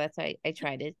 So that's why I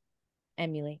try to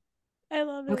emulate. I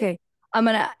love it. Okay.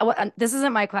 This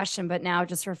isn't my question, but now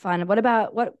just for fun, what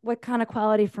about what kind of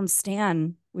quality from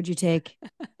Stan would you take?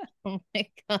 Oh my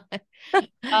God.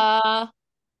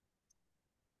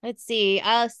 Let's see.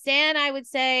 Stan, I would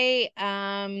say,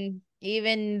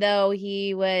 even though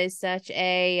he was such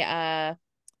a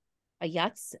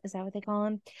yutz, is that what they call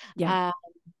him? Yeah.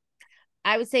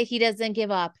 I would say he doesn't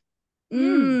give up.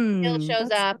 Still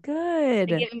shows up.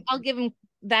 Good. I'll give him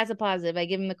that's a positive. I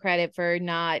give him the credit for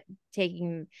not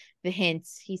taking the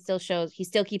hints. He still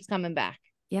keeps coming back.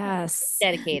 Yes.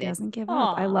 Dedicated. He doesn't give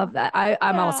up. I love that.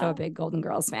 I'm also a big Golden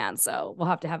Girls fan, so we'll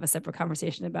have to have a separate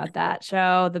conversation about that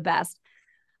show. The best.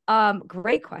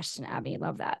 Great question, Abby.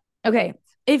 Love that. Okay.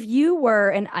 If you were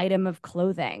an item of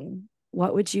clothing,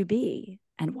 what would you be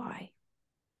and why?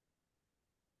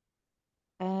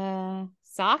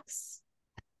 Socks.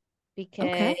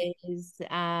 Because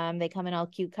they come in all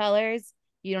cute colors.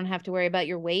 You don't have to worry about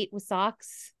your weight with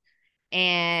socks.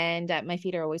 And my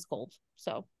feet are always cold.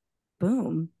 So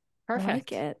boom. Perfect. I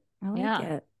like it.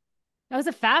 It. That was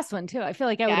a fast one too. I feel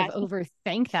like I would have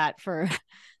overthanked that for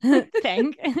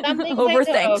overthanked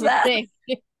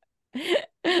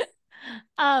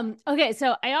that. Okay,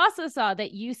 so I also saw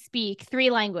that you speak 3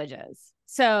 languages.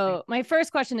 So my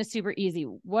first question is super easy.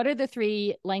 What are the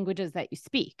 3 languages that you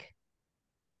speak?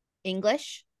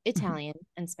 English, Italian,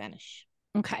 and Spanish.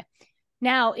 Okay.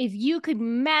 Now, if you could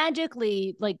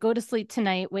magically like go to sleep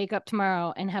tonight, wake up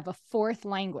tomorrow, and have a 4th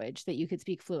language that you could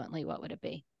speak fluently, what would it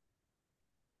be?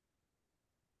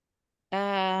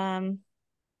 That's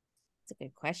a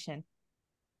good question.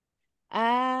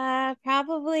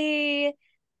 Probably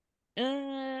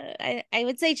I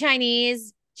would say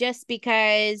Chinese, just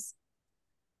because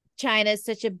China is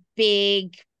such a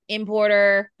big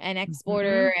importer and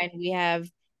exporter, and we have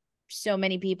so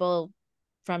many people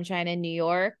from China and New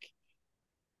York.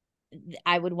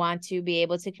 I would want to be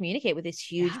able to communicate with this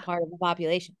huge part of the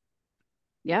population.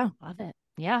 Yeah. Love it.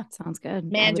 Yeah. Sounds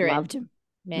good. Mandarin. I would love to.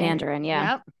 Mandarin,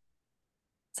 yeah. Yep.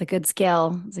 It's a good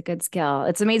skill.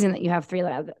 It's amazing that you have 3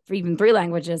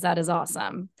 languages. That is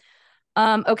awesome.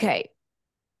 Okay.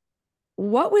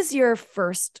 What was your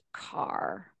first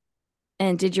car?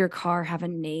 And did your car have a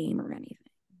name or anything?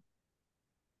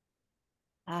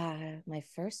 My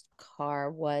first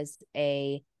car was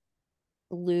a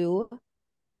blue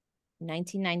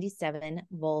 1997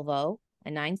 Volvo,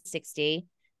 a 960.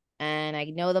 And I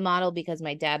know the model because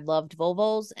my dad loved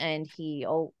Volvos, and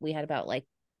we had about like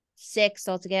 6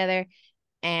 altogether.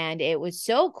 And it was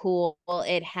so cool.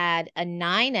 It had a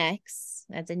 9X.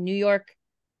 That's a New York, I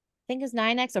think it's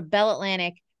 9X or Bell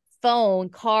Atlantic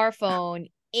car phone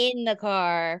in the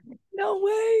car. No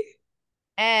way.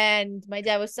 And my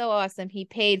dad was so awesome. He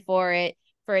paid for it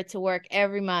to work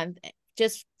every month,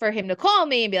 just for him to call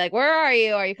me and be like, "Where are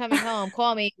you? Are you coming home?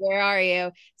 Call me. Where are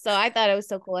you?" So I thought it was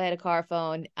so cool. I had a car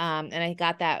phone. And I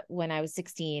got that when I was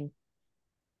 16.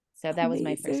 So that was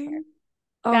my first car.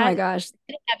 Oh my gosh. It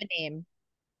didn't have a name.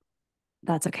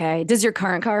 That's okay. Does your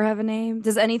current car have a name?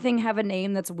 Does anything have a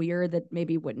name that's weird that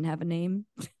maybe wouldn't have a name?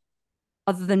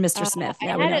 Other than Mr. Smith.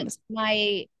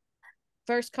 My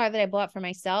first car that I bought for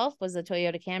myself was a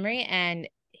Toyota Camry, and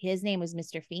his name was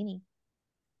Mr. Feeney.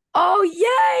 Oh,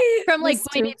 yay! From like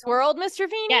Boy Mr. Meets World, Mr.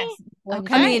 Feeney? Yes.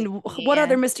 Okay. I mean, what Yeah.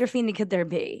 other Mr. Feeney could there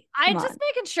be? I'm Come just on.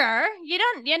 making sure.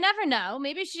 You never know.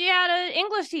 Maybe she had an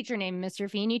English teacher named Mr.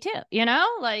 Feeney too.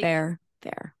 Like Fair.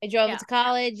 I drove Yeah. it to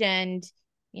college, and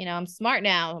I'm smart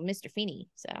now, Mr. Feeney.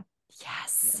 So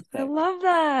Yes, Yeah, I so- love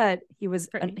that. He was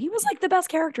Pretty. like the best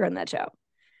character in that show.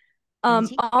 And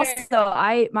the Also,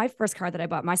 teacher- my first car that I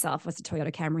bought myself was a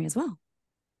Toyota Camry as well.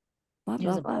 Love, it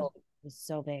was a love, love. boat. It was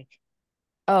so big.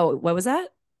 Oh, what was that?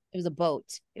 It was a boat.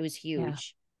 It was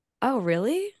huge. Oh,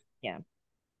 really? Yeah.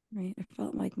 Right. I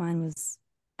felt like mine was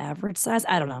average size.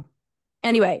 I don't know.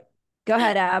 Anyway, go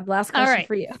ahead, Ab. Last question All right.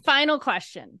 for you. Final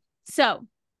question. So,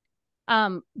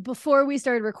 before we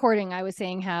started recording, I was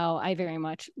saying how I very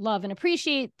much love and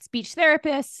appreciate speech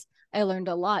therapists. I learned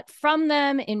a lot from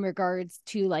them in regards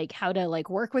to like how to like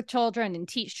work with children and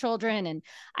teach children. And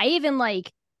I even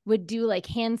like would do like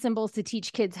hand symbols to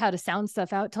teach kids how to sound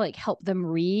stuff out to like help them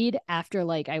read after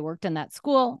like I worked in that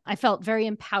school. I felt very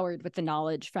empowered with the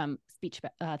knowledge from speech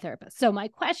therapists. So my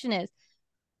question is,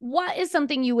 what is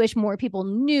something you wish more people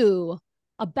knew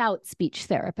about speech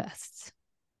therapists?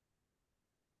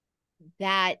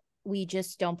 That we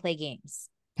just don't play games.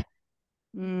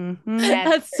 Mm-hmm.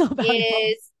 That's so valuable.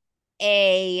 Is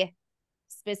a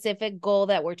specific goal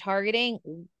that we're targeting,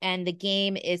 and the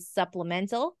game is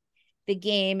supplemental. The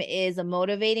game is a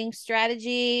motivating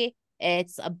strategy.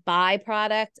 It's a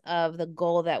byproduct of the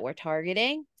goal that we're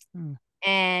targeting.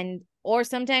 Or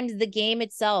sometimes the game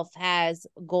itself has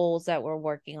goals that we're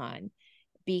working on,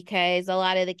 because a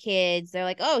lot of the kids, they're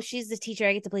like, oh, she's the teacher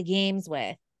I get to play games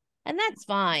with. And that's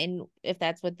fine if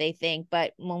that's what they think.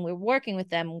 But when we're working with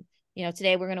them,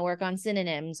 today we're going to work on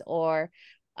synonyms, or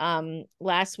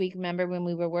last week, remember when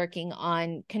we were working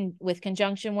on with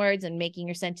conjunction words and making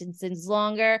your sentences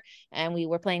longer, and we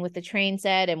were playing with the train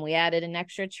set and we added an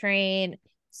extra train,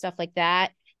 stuff like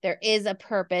that. There is a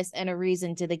purpose and a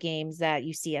reason to the games that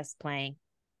you see us playing.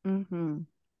 Mm-hmm.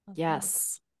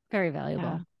 Yes. Very valuable.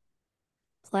 Yeah.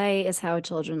 Play is how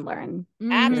children learn.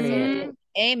 Absolutely.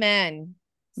 Amen.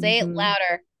 Say it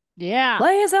louder. Yeah.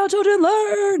 Play is how children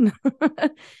learn.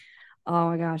 Oh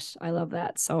my gosh, I love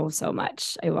that so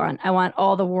much. I want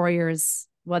all the warriors,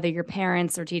 whether you're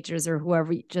parents or teachers or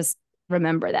whoever, just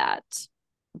remember that.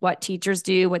 What teachers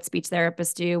do, what speech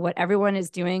therapists do, what everyone is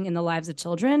doing in the lives of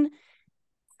children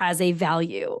has a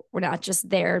value. We're not just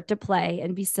there to play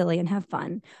and be silly and have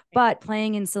fun, but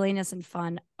playing and silliness and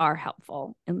fun are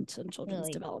helpful in children's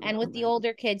development. And with the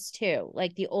older kids too.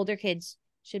 Like the older kids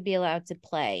should be allowed to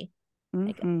play.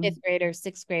 Like fifth graders,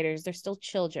 sixth graders, they're still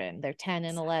children. They're 10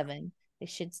 and 11. They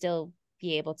should still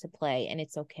be able to play, and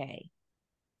it's okay.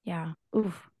 Yeah.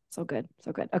 Ooh, so good.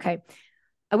 So good. Okay.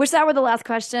 I wish that were the last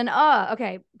question. Oh,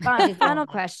 okay. Final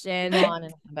question. Go on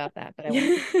and on about that, but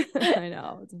I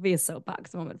know it'll be a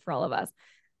soapbox moment for all of us.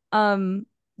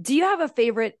 Do you have a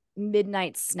favorite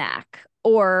midnight snack,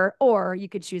 or you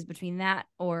could choose between that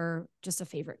or just a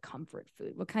favorite comfort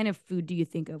food? What kind of food do you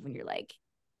think of when you're like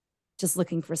just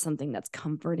looking for something that's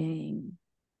comforting?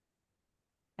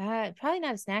 Probably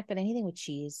not a snack, but anything with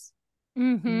cheese.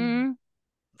 Okay.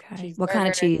 What kind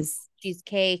of cheese?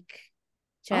 Cheesecake,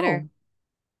 cheddar.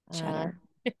 Cheddar.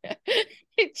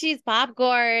 Cheese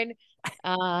popcorn.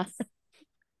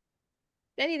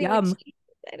 Anything with cheese.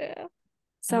 I don't know.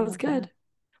 Sounds good.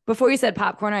 Before you said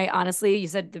popcorn, you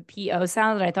said the P-O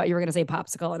sound, and I thought you were going to say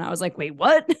popsicle. And I was like, wait,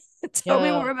 what? Tell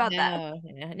me more about that.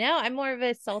 No, I'm more of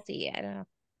a salty. I don't know.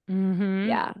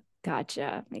 Yeah,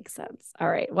 gotcha. Makes sense. All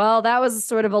right. Well, that was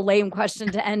sort of a lame question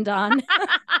to end on.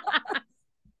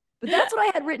 But that's what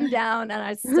I had written down, and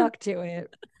I stuck to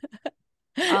it.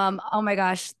 Oh my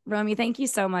gosh, Romy, thank you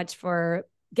so much for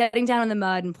getting down in the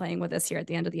mud and playing with us here at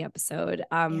the end of the episode.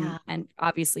 And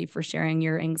obviously for sharing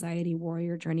your anxiety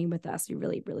warrior journey with us. We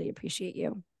really, really appreciate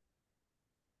you.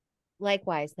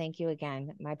 Likewise. Thank you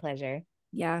again. My pleasure.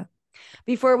 Yeah.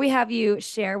 Before we have you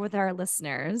share with our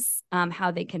listeners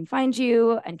how they can find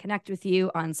you and connect with you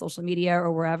on social media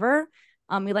or wherever,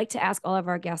 we like to ask all of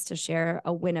our guests to share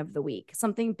a win of the week,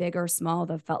 something big or small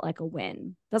that felt like a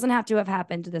win. Doesn't have to have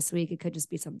happened this week. It could just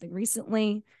be something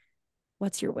recently.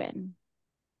 What's your win?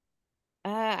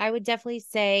 I would definitely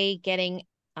say getting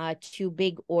 2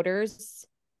 big orders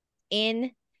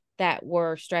in that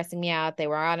were stressing me out. They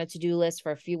were on a to-do list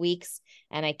for a few weeks,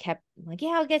 and I kept like,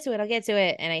 yeah, I'll get to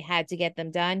it. And I had to get them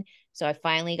done. So I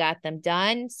finally got them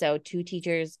done. So 2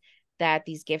 teachers that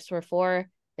these gifts were for,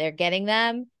 they're getting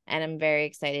them, and I'm very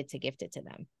excited to gift it to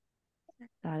them.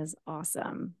 That is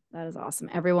awesome. That is awesome.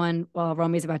 Everyone, well,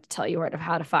 Romy's about to tell you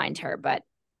how to find her, but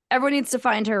everyone needs to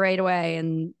find her right away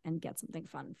and get something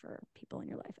fun for people in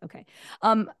your life. Okay.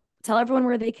 Tell everyone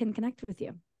where they can connect with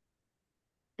you.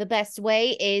 The best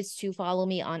way is to follow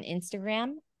me on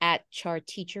Instagram at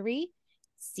Charteachery,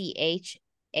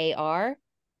 CHAR,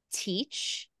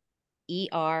 teach,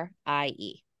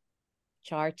 ERIE,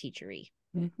 Charteachery.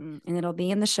 Mm-hmm. And it'll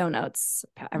be in the show notes.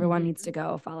 Everyone needs to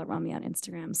go follow Romy on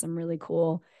Instagram. Some really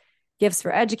cool gifts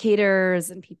for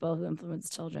educators and people who influence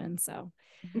children. So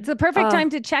it's a perfect time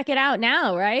to check it out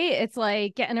now, right? It's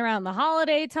like getting around the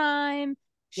holiday time.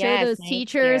 Show those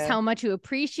teachers how much you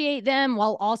appreciate them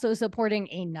while also supporting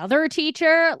another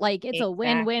teacher. Like it's a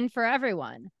win-win for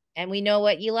everyone. And we know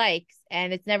what you like.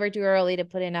 And it's never too early to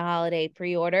put in a holiday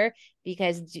pre-order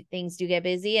because things do get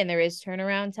busy and there is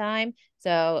turnaround time.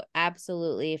 So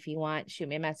absolutely, if you want, shoot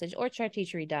me a message or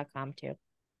charteachery.com too.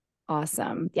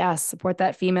 Awesome. Yes. Support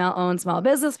that female-owned small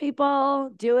business,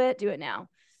 people. Do it. Do it now.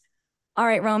 All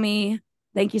right, Romy.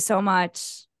 Thank you so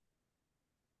much.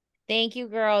 Thank you,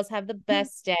 girls. Have the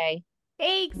best day.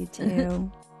 Thanks. You too.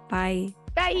 Bye.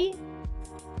 Bye.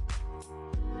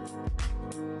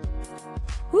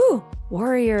 Woo.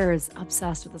 Warriors.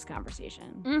 Obsessed with this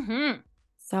conversation. Mm-hmm.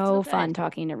 So fun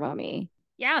talking to Romy.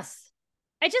 Yes.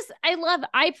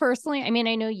 I personally, I mean,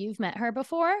 I know you've met her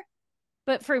before,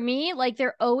 but for me, like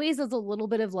there always is a little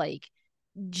bit of like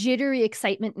jittery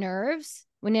excitement nerves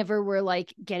whenever we're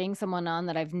like getting someone on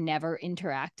that I've never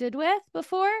interacted with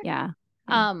before. Yeah.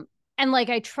 And like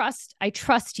I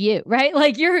trust you, right?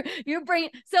 Like your brain,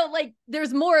 so like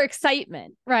there's more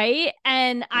excitement, right?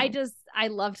 And yeah. I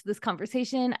loved this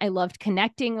conversation. I loved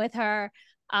connecting with her.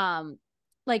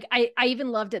 Like I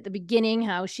even loved at the beginning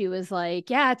how she was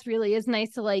like, yeah, it really is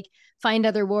nice to like find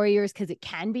other warriors because it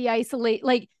can be isolate.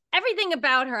 Like everything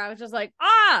about her, I was just like,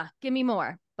 give me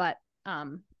more. But I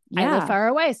live far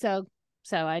away, so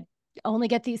I only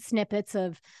get these snippets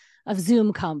of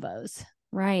Zoom combos.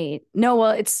 Right. No,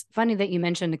 well, it's funny that you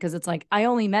mentioned because it's like I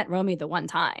only met Romy the one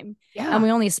time. Yeah. And we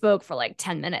only spoke for like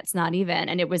 10 minutes, not even.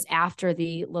 And it was after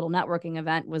the little networking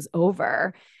event was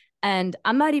over. And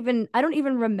I don't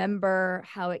even remember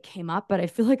how it came up, but I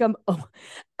feel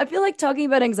like talking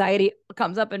about anxiety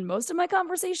comes up in most of my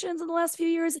conversations in the last few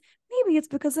years. Maybe it's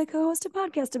because I co-host a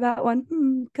podcast about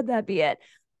one. Could that be it?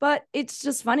 But it's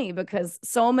just funny because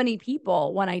so many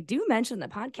people, when I do mention the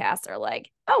podcast, are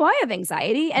like, oh, I have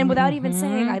anxiety. And without even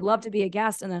saying, I'd love to be a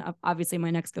guest. And then obviously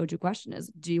my next go-to question is,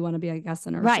 do you want to be a guest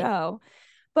on our show?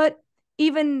 But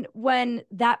even when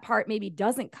that part maybe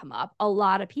doesn't come up, a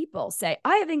lot of people say,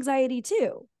 I have anxiety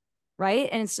too. Right.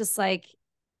 And it's just like,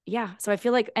 yeah. So I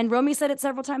feel like, and Romy said it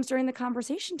several times during the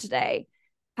conversation today,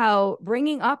 how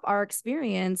bringing up our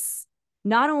experience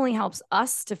not only helps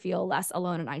us to feel less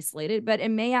alone and isolated, but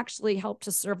it may actually help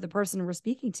to serve the person we're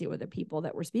speaking to or the people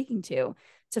that we're speaking to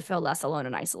feel less alone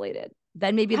and isolated.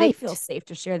 Then maybe they feel safe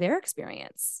to share their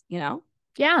experience, you know?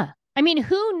 Yeah. I mean,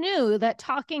 who knew that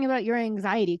talking about your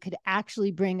anxiety could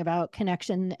actually bring about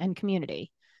connection and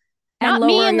community? And not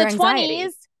me in the anxiety.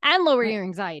 20s and lower your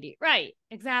anxiety. Right.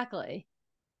 Exactly.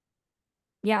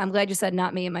 Yeah. I'm glad you said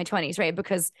not me in my 20s, right?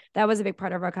 Because that was a big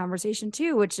part of our conversation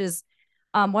too, which is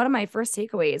one of my first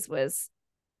takeaways was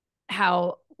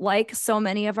how, like so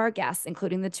many of our guests,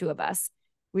 including the two of us,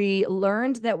 we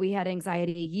learned that we had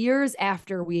anxiety years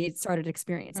after we had started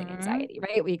experiencing anxiety,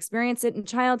 right? We experienced it in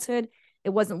childhood.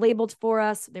 It wasn't labeled for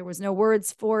us. There was no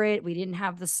words for it. We didn't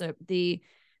have the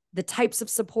types of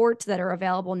support that are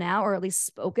available now, or at least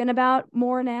spoken about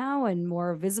more now and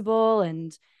more visible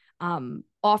and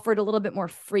offered a little bit more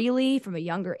freely from a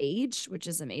younger age, which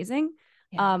is amazing.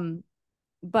 Yeah.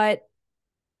 But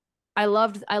I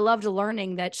loved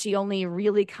learning that she only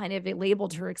really kind of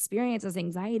labeled her experience as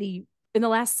anxiety in the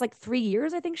last like 3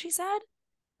 years, I think she said,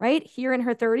 right here in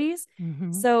her 30s.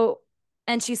 So,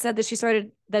 and she said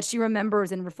that she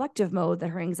remembers in reflective mode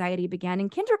that her anxiety began in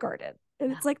kindergarten.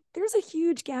 And it's like, there's a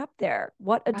huge gap there.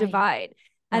 What a divide.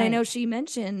 And I know she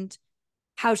mentioned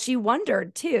how she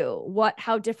wondered too,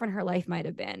 how different her life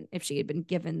might've been if she had been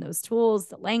given those tools,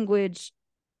 the language,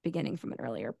 beginning from an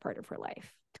earlier part of her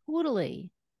life.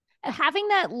 Totally. Having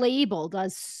that label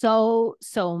does so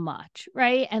much,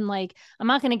 right? And like, I'm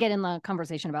not going to get in the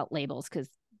conversation about labels because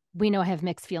we know I have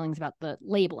mixed feelings about the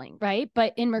labeling, right?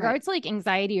 But in regards to like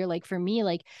anxiety, or like for me,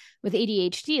 like with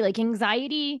ADHD, like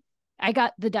anxiety, I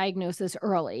got the diagnosis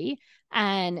early.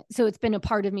 And so it's been a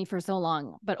part of me for so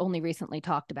long, but only recently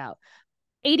talked about.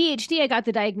 ADHD, I got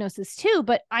the diagnosis too,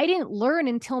 but I didn't learn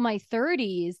until my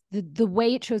 30s the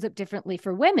way it shows up differently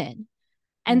for women.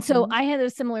 And so I had a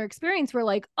similar experience where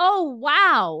like, oh,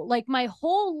 wow, like my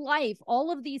whole life,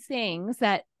 all of these things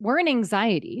that weren't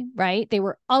anxiety, right? They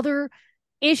were other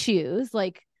issues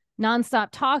like nonstop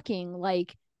talking,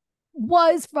 like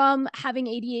was from having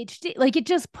ADHD. Like it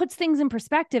just puts things in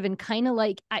perspective and kind of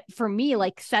like, for me,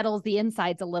 like settles the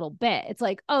insides a little bit. It's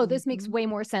like, oh, this makes way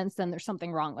more sense than there's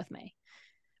something wrong with me.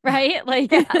 Right?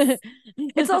 Like yes.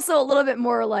 It's also a little bit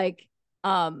more like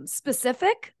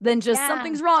specific than just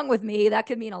something's wrong with me. That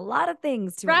could mean a lot of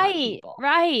things to a lot of people.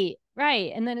 Right.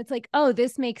 And then it's like, oh,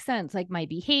 this makes sense. Like my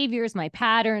behaviors, my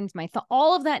patterns,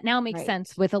 all of that now makes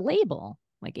sense with a label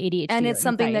like ADHD. And it's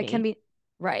something that can be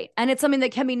and it's something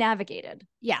that can be navigated.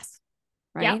 Yes.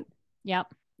 Right. Yep.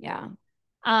 Yeah.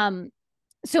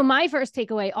 So my first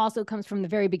takeaway also comes from the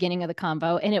very beginning of the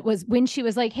convo. And it was when she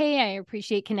was like, hey, I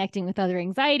appreciate connecting with other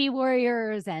anxiety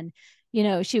warriors. And, you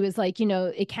know, she was like, you know,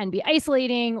 it can be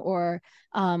isolating, or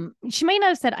she might not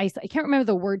have said isolate. I can't remember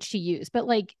the word she used, but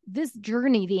like this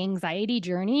journey, the anxiety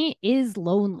journey, is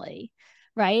lonely.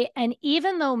 Right. And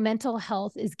even though mental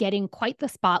health is getting quite the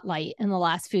spotlight in the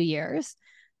last few years,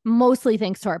 mostly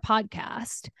thanks to our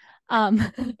podcast.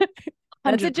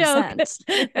 That's a joke.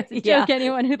 That's a joke.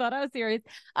 Anyone who thought I was serious.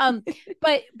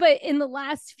 But in the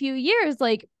last few years,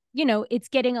 like, you know, it's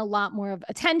getting a lot more of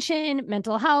attention,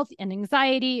 mental health and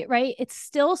anxiety, right? It's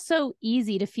still so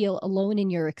easy to feel alone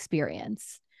in your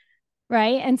experience.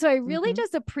 Right. And so I really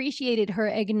just appreciated her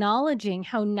acknowledging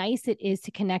how nice it is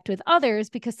to connect with others,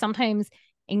 because sometimes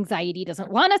anxiety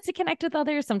doesn't want us to connect with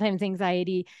others. Sometimes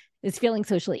anxiety is feeling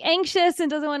socially anxious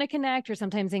and doesn't want to connect, or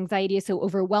sometimes anxiety is so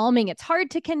overwhelming it's hard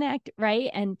to connect. Right.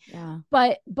 And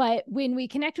but when we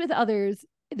connect with others,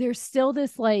 there's still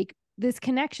this like this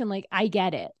connection. Like, I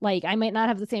get it. Like, I might not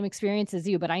have the same experience as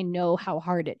you, but I know how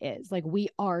hard it is. Like, we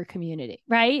are community.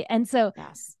 Right. And so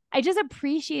I just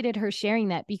appreciated her sharing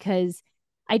that, because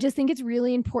I just think it's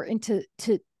really important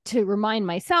to remind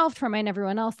myself, to remind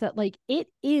everyone else that like it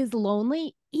is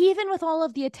lonely, even with all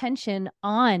of the attention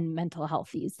on mental health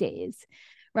these days.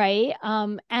 Right.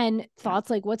 And thoughts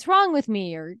like, what's wrong with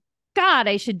me? Or God,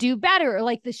 I should do better. Or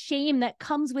like the shame that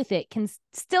comes with it can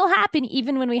still happen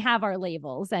even when we have our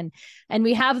labels and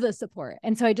we have the support.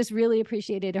 And so I just really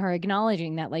appreciated her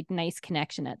acknowledging that like nice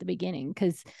connection at the beginning,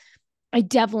 because I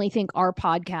definitely think our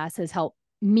podcast has helped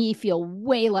me feel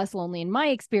way less lonely in my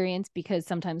experience, because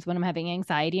sometimes when I'm having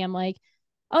anxiety, I'm like,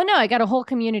 oh no, I got a whole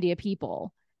community of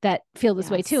people that feel this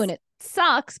way too. And it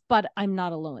sucks, but I'm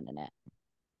not alone in it.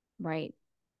 Right.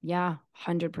 Yeah.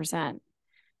 100%.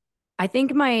 I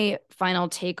think my final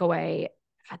takeaway,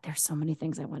 God, there's so many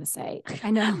things I want to say.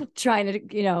 I know trying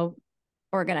to, you know,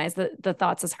 organize the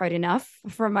thoughts is hard enough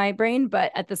for my brain,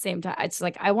 but at the same time, it's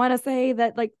like, I want to say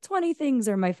that like 20 things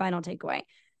are my final takeaway.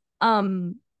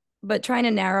 But trying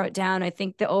to narrow it down, I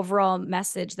think the overall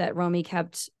message that Romy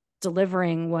kept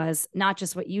delivering was not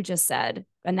just what you just said.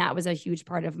 And that was a huge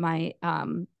part of my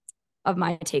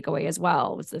takeaway as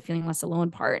well, was the feeling less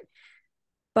alone part.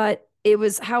 But it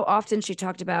was how often she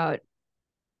talked about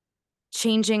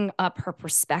changing up her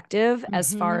perspective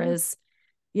as far as,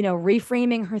 you know,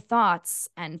 reframing her thoughts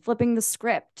and flipping the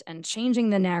script and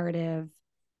changing the narrative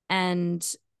and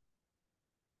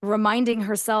reminding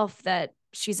herself that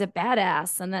she's a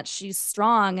badass and that she's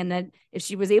strong, and that if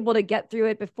she was able to get through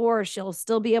it before, she'll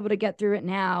still be able to get through it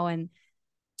now. And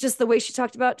just the way she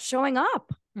talked about showing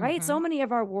up, right? So many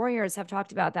of our warriors have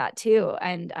talked about that too.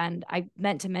 And I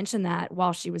meant to mention that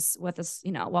while she was with us,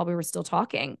 you know, while we were still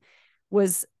talking,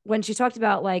 was when she talked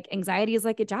about like anxiety is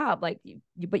like a job, like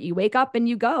but you wake up and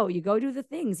you go do the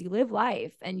things, you live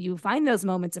life, and you find those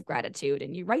moments of gratitude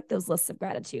and you write those lists of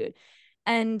gratitude.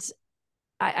 And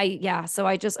so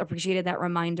I just appreciated that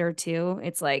reminder too.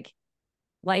 It's like,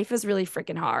 life is really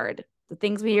freaking hard. The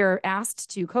things we are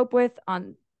asked to cope with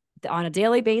on a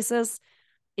daily basis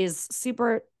is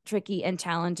super tricky and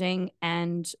challenging,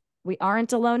 and we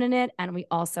aren't alone in it. And we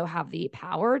also have the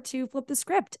power to flip the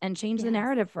script and change the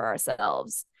narrative for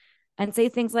ourselves and say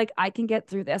things like, I can get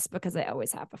through this because I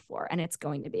always have before, and it's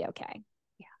going to be okay.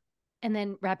 Yeah. And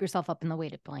then wrap yourself up in the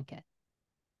weighted blanket.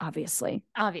 Obviously.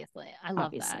 I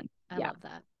love that. I love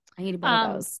that. I need one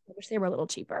of those. I wish they were a little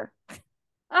cheaper.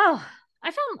 Oh,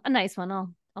 I found a nice one.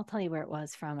 I'll tell you where it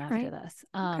was from after this.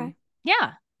 Okay.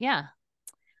 Yeah.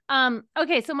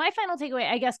 Okay, so my final takeaway,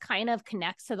 I guess, kind of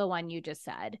connects to the one you just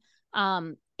said.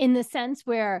 In the sense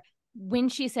where when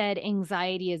she said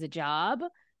anxiety is a job,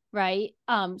 right?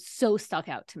 So stuck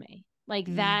out to me.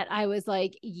 Like that, I was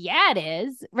like, yeah, it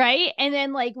is, right? And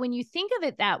then like when you think of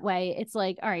it that way, it's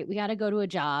like, all right, we got to go to a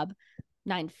job,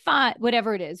 9 to 5,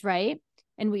 whatever it is, right?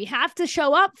 And we have to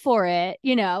show up for it,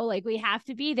 you know, like we have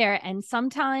to be there. And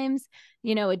sometimes,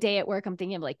 you know, a day at work, I'm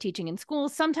thinking of like teaching in school.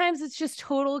 Sometimes it's just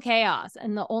total chaos.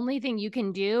 And the only thing you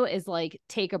can do is like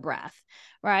take a breath.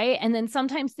 Right. And then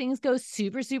sometimes things go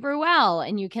super, super well.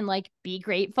 And you can like be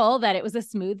grateful that it was a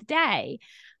smooth day.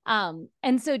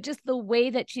 And so just the way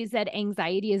that she said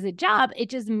anxiety is a job, it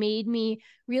just made me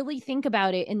really think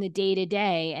about it in the day to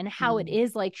day and how it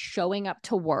is like showing up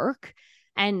to work.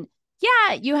 And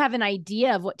yeah, you have an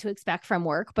idea of what to expect from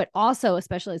work, but also,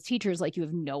 especially as teachers, like you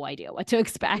have no idea what to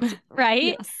expect,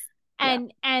 right? Yes.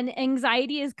 And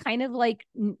anxiety is kind of like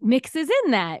mixes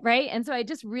in that, right? And so I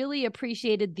just really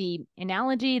appreciated the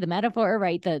analogy, the metaphor,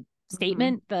 right? The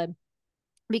statement,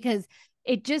 because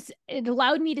it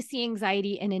allowed me to see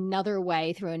anxiety in another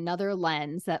way through another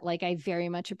lens that like I very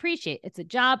much appreciate. It's a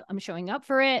job. I'm showing up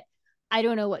for it. I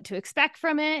don't know what to expect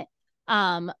from it.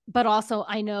 But also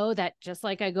I know that just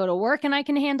like I go to work and I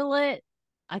can handle it,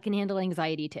 I can handle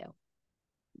anxiety too.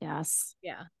 Yes.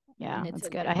 Yeah. Yeah, that's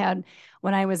good. I had,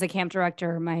 when I was a camp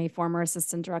director, my former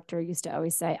assistant director used to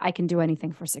always say, I can do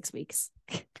anything for 6 weeks.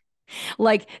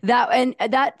 Like that. And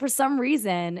that for some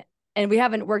reason, and we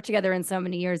haven't worked together in so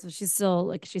many years, but she's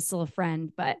still a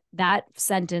friend. But that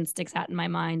sentence sticks out in my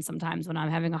mind sometimes when I'm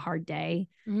having a hard day.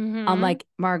 I'm like,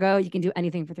 Margot, you can do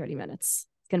anything for 30 minutes.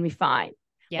 It's going to be fine.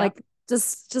 Yeah. Like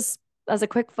just as a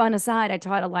quick fun aside, I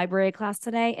taught a library class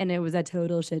today and it was a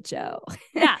total shit show.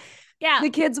 Yeah. Yeah.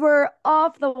 The kids were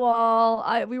off the wall.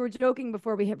 We were joking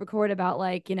before we hit record about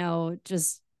like,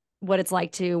 just what it's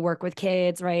like to work with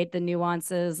kids, right? The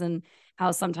nuances and how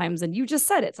sometimes, and you just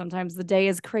said it, sometimes the day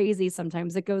is crazy.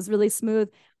 Sometimes it goes really smooth.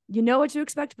 You know what to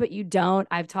expect, but you don't.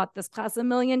 I've taught this class a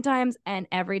million times and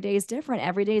every day is different.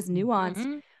 Every day is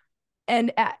nuanced.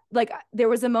 And there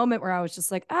was a moment where I was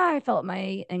just like, I felt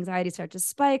my anxiety start to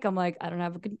spike. I'm like, I don't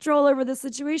have control over this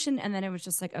situation. And then it was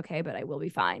just like, okay, but I will be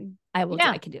fine. I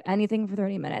can do anything for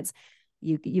 30 minutes.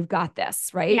 You've got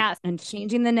this, right? Yes. And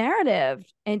changing the narrative,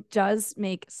 it does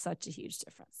make such a huge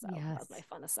difference. So that was my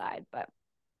fun aside. But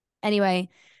anyway,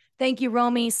 thank you,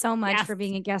 Romy, so much for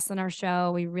being a guest on our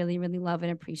show. We really, really love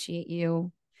and appreciate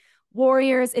you.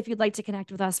 Warriors, if you'd like to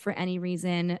connect with us for any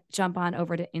reason, jump on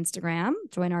over to Instagram,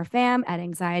 join our fam at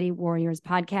Anxiety Warriors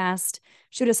Podcast.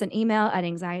 Shoot us an email at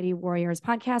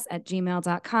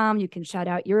anxietywarriorspodcast@gmail.com. You can shout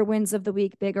out your wins of the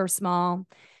week, big or small.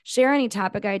 Share any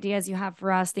topic ideas you have for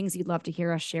us, things you'd love to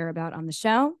hear us share about on the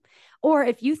show. Or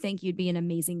if you think you'd be an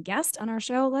amazing guest on our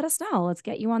show, let us know. Let's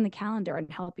get you on the calendar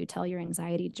and help you tell your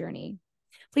anxiety journey.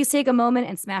 Please take a moment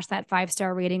and smash that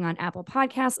 5-star rating on Apple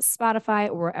Podcasts, Spotify,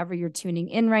 or wherever you're tuning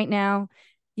in right now.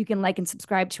 You can like and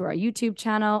subscribe to our YouTube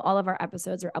channel. All of our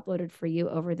episodes are uploaded for you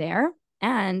over there.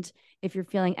 And if you're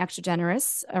feeling extra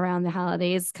generous around the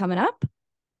holidays coming up,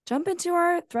 jump into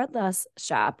our Threadless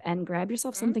shop and grab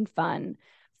yourself something fun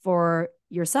for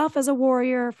yourself as a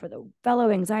warrior, for the fellow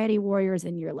anxiety warriors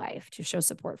in your life, to show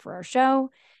support for our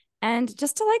show and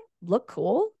just to like look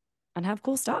cool and have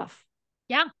cool stuff.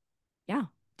 Yeah.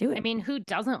 Do it. I mean, who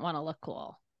doesn't want to look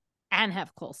cool and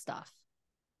have cool stuff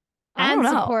and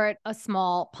support a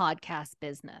small podcast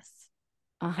business?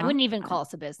 I wouldn't even call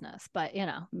us a business, but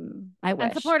I wish.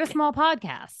 And support a small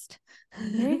podcast.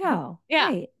 There you go. Yeah.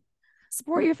 Right.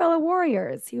 Support your fellow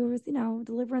warriors who is,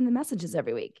 delivering the messages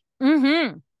every week.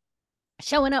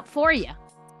 Showing up for you.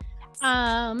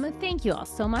 Thank you all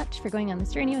so much for going on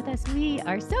this journey with us. We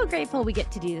are so grateful we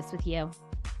get to do this with you.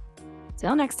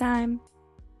 Till next time.